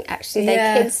embarrassment. I think actually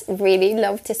their kids really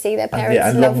love to see their parents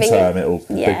and loving long term it'll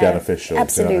be beneficial.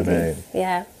 Absolutely. Do you know what I mean?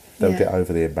 Yeah. They'll get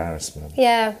over the embarrassment.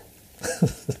 Yeah.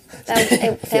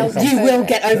 You will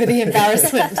get over the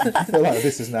embarrassment. I feel like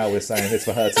this is now we're saying it's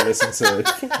for her to listen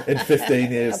to in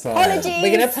 15 years' time. Apologies.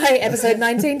 We're going to play episode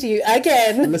 19 to you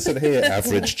again. Listen here,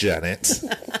 average Janet.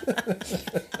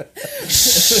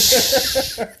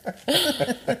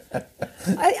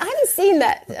 I haven't seen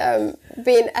that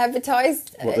being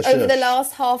advertised over the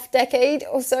last half decade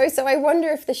or so. So I wonder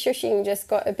if the shushing just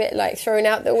got a bit like thrown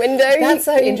out the window. That's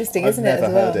so interesting, isn't it? I've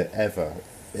never heard it ever.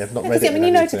 I've not read it. I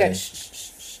mean, to go shh, shh,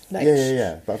 shh. Like,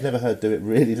 yeah. But I've never heard do it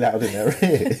really loud in their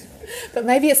ear. But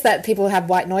maybe it's that people have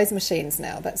white noise machines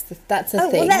now. That's a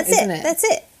thing, well, that's isn't it? it? That's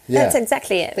it. Yeah. That's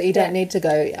exactly it. That you don't need to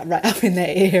go right up in their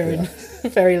ear and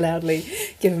very loudly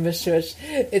give them a shush.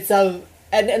 It's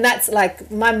and that's like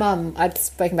my mum. I'd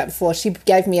spoken about before. She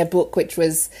gave me a book which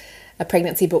was a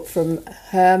pregnancy book from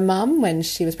her mum when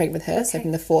she was pregnant with her, so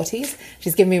from the 40s.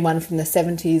 She's given me one from the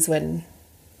 70s when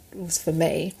it was for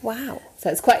me. Wow. So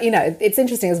it's quite, it's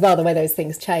interesting as well the way those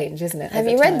things change, isn't it? Have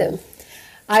you read them?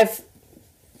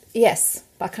 Yes,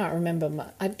 but I can't remember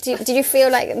much. Did you feel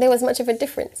like there was much of a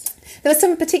difference? There was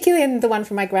some, particularly in the one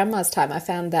from my grandma's time, I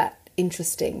found that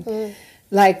interesting.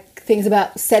 Like things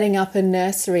about setting up a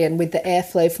nursery and with the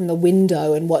airflow from the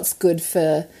window and what's good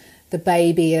for the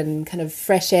baby and kind of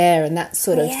fresh air and that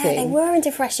sort of thing. Yeah, they were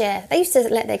into fresh air. They used to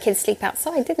let their kids sleep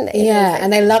outside, didn't they? Yeah,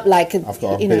 and they love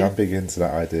I'm big into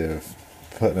that idea of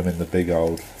putting them in the big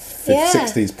old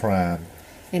 60s pram.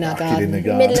 In our garden.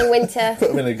 Middle of winter. Put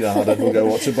them in a garden, we'll go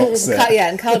watch a box set.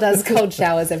 And Carl does cold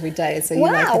showers every day, so you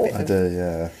like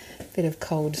a bit of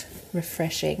cold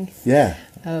refreshing. Yeah.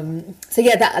 So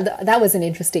that was an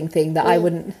interesting thing that I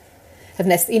wouldn't have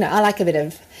necessarily, I like a bit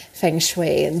of feng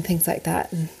shui and things like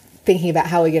that, and thinking about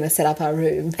how we're going to set up our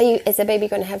room. Is the baby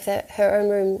going to have her own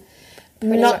room?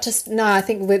 I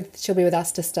think she'll be with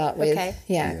us to start with. Okay.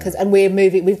 And we're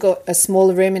moving. We've got a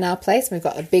smaller room in our place. And we've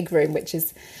got a big room, which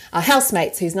is our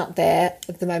housemate's, who's not there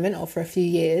at the moment or for a few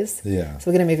years. Yeah.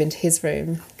 So we're going to move into his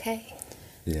room. Okay.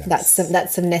 Yeah. That's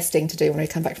some nesting to do when we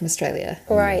come back from Australia.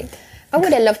 Right. I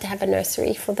would have loved to have a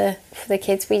nursery for the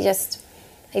kids.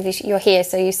 You're here,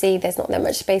 so you see there's not that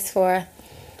much space for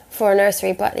a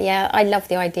nursery, but I love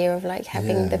the idea of like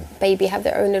having the baby have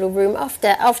their own little room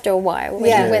after a while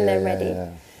when they're ready.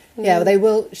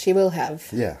 She will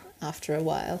have after a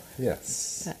while.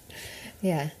 Yes. But,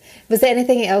 was there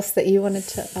anything else that you wanted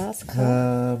to ask?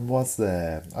 Was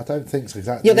there? I don't think so.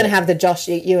 Exactly. You're going to have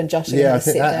you and Josh. I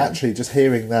think that actually just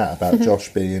hearing that about Josh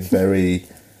being very,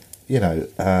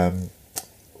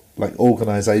 like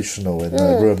organisational in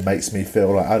the room makes me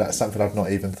feel like, that's something I've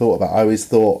not even thought about. I always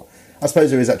thought, I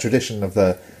suppose there is that tradition of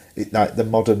the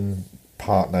modern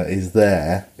partner is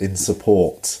there in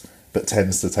support, but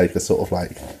tends to take a sort of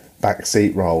like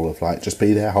backseat role of like just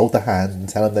be there, hold the hand, and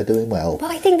tell them they're doing well.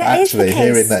 But I think that is the case.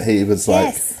 Hearing that he was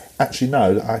like, actually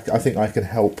no, I think I can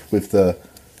help with the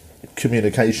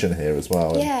communication here as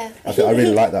well. Yeah, I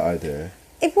really like that idea.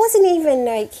 it wasn't even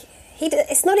like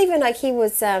it's not even like he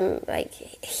was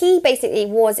he basically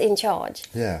was in charge.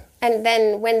 Yeah. And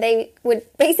then when they would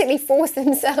basically force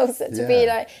themselves to be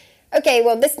like, okay,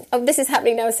 well this is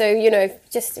happening now, so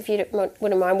just if you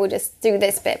wouldn't mind, we'll just do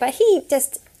this bit. But he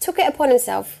just took it upon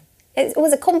himself. It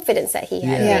was a confidence that he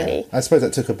had, really. I suppose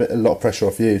that took a lot of pressure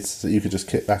off you, so you could just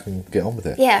kick back and get on with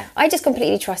it. Yeah, I just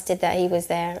completely trusted that he was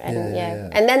there, and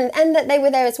and that they were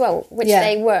there as well, which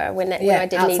they were when I did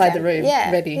need them. Outside the room,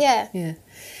 ready. Yeah.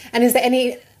 And is there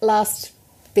any last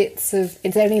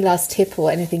tip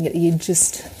or anything that you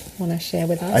just want to share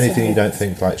with us? Anything you don't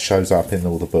think like shows up in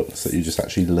all the books that you just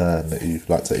actually learn that you'd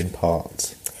like to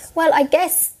impart? Well, I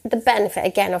guess the benefit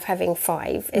again of having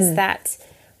 5 is that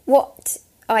what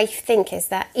I think is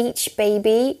that each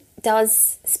baby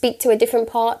does speak to a different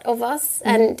part of us.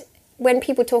 And when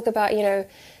people talk about,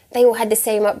 they all had the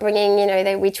same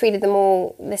upbringing, we treated them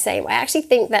all the same, I actually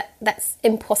think that that's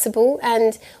impossible.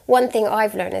 And one thing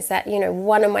I've learned is that,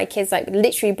 one of my kids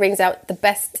literally brings out the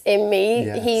best in me.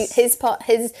 Yes.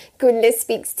 His goodness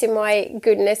speaks to my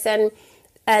goodness. And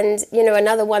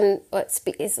another one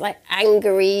is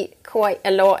angry quite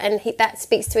a lot, and that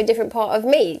speaks to a different part of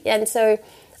me. And so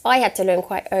I had to learn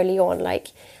quite early on,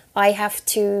 I have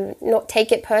to not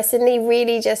take it personally,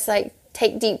 really just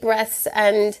take deep breaths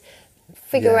and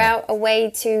figure out a way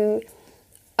to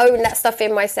own that stuff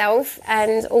in myself,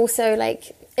 and also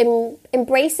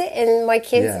embrace it in my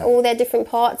kids, all their different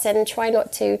parts, and try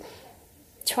not to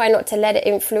let it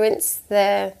influence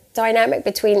the dynamic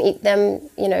between them,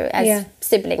 as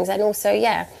siblings, and also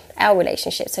our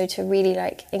relationship. So to really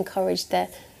encourage the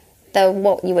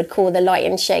what you would call the light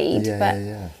and shade.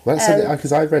 Well,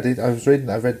 because I read, I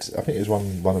think it was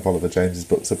one of Oliver James's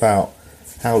books about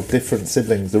how different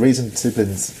siblings, the reason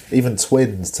siblings, even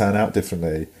twins, turn out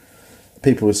differently.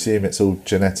 People assume it's all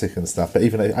genetic and stuff, but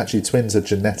even though actually twins are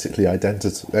genetically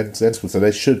identical, so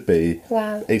they should be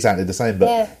exactly the same.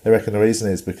 But they reckon the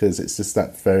reason is because it's just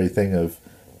that very thing of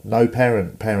no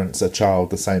parent parents a child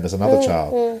the same as another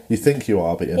child. You think you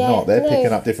are, but you're not. They're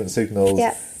picking up different signals.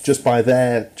 Just by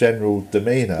their general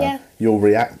demeanour, you'll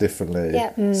react differently.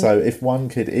 So if one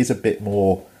kid is a bit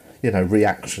more,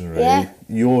 reactionary,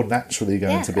 you're naturally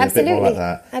going to be a bit more like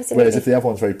that. Whereas if the other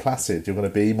one's very placid, you're going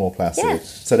to be more placid.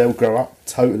 So they'll grow up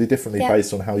totally differently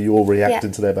based on how you're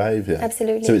reacting to their behaviour.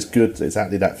 So it's good,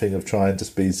 exactly that thing of trying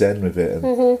to be zen with it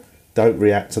and don't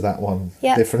react to that one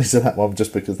differently to that one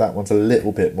just because that one's a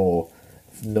little bit more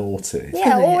naughty.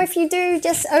 Or if you do,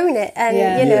 just own it and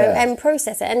and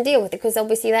process it and deal with it, because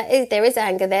obviously there is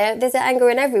anger there. There's anger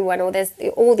in everyone, or there's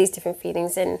all these different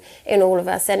feelings in all of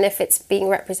us. And if it's being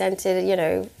represented,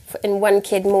 in one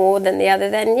kid more than the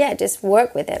other, then just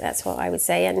work with it. That's what I would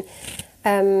say.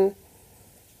 And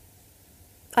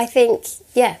I think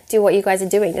do what you guys are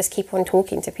doing. Just keep on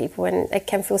talking to people, and it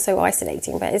can feel so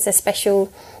isolating, but it's a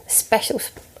special,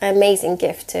 amazing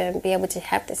gift to be able to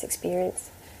have this experience.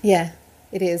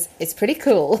 It is. It's pretty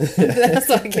cool. That's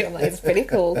what I get. It's pretty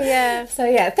cool.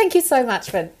 So thank you so much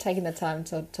for taking the time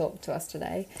to talk to us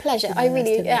today. Pleasure. I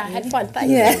really had fun.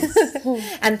 Thanks.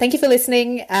 And thank you for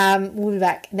listening. We'll be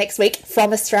back next week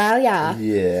from Australia.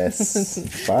 Yes.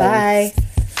 Bye.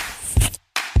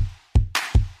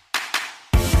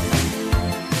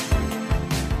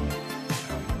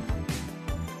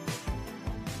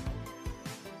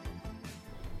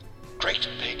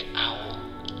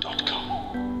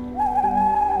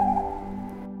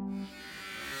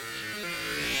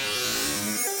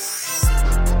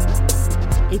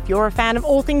 If you're a fan of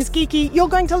all things geeky, you're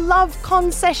going to love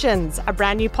Concessions, a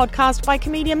brand new podcast by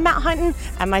comedian Matt Hunton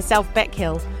and myself, Beck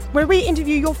Hill, where we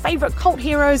interview your favourite cult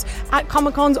heroes at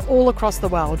Comic-Cons all across the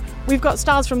world. We've got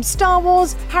stars from Star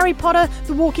Wars, Harry Potter,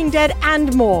 The Walking Dead,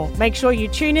 and more. Make sure you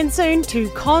tune in soon to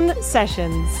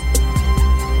Concessions.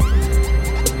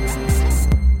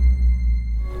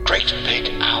 Great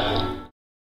Big Owl.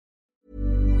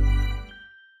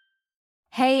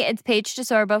 Hey, it's Paige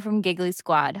DeSorbo from Giggly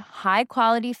Squad. High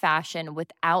quality fashion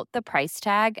without the price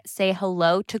tag. Say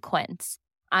hello to Quince.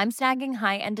 I'm snagging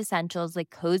high-end essentials like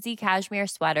cozy cashmere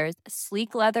sweaters,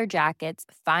 sleek leather jackets,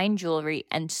 fine jewelry,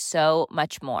 and so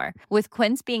much more. With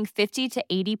Quince being 50 to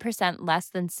 80% less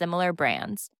than similar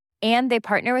brands. And they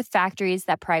partner with factories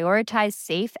that prioritize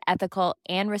safe, ethical,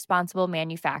 and responsible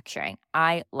manufacturing.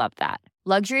 I love that.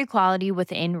 Luxury quality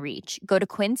within reach. Go to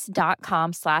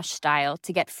quince.com/style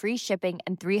to get free shipping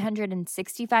and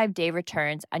 365-day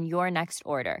returns on your next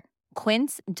order.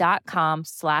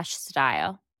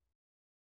 Quince.com/style.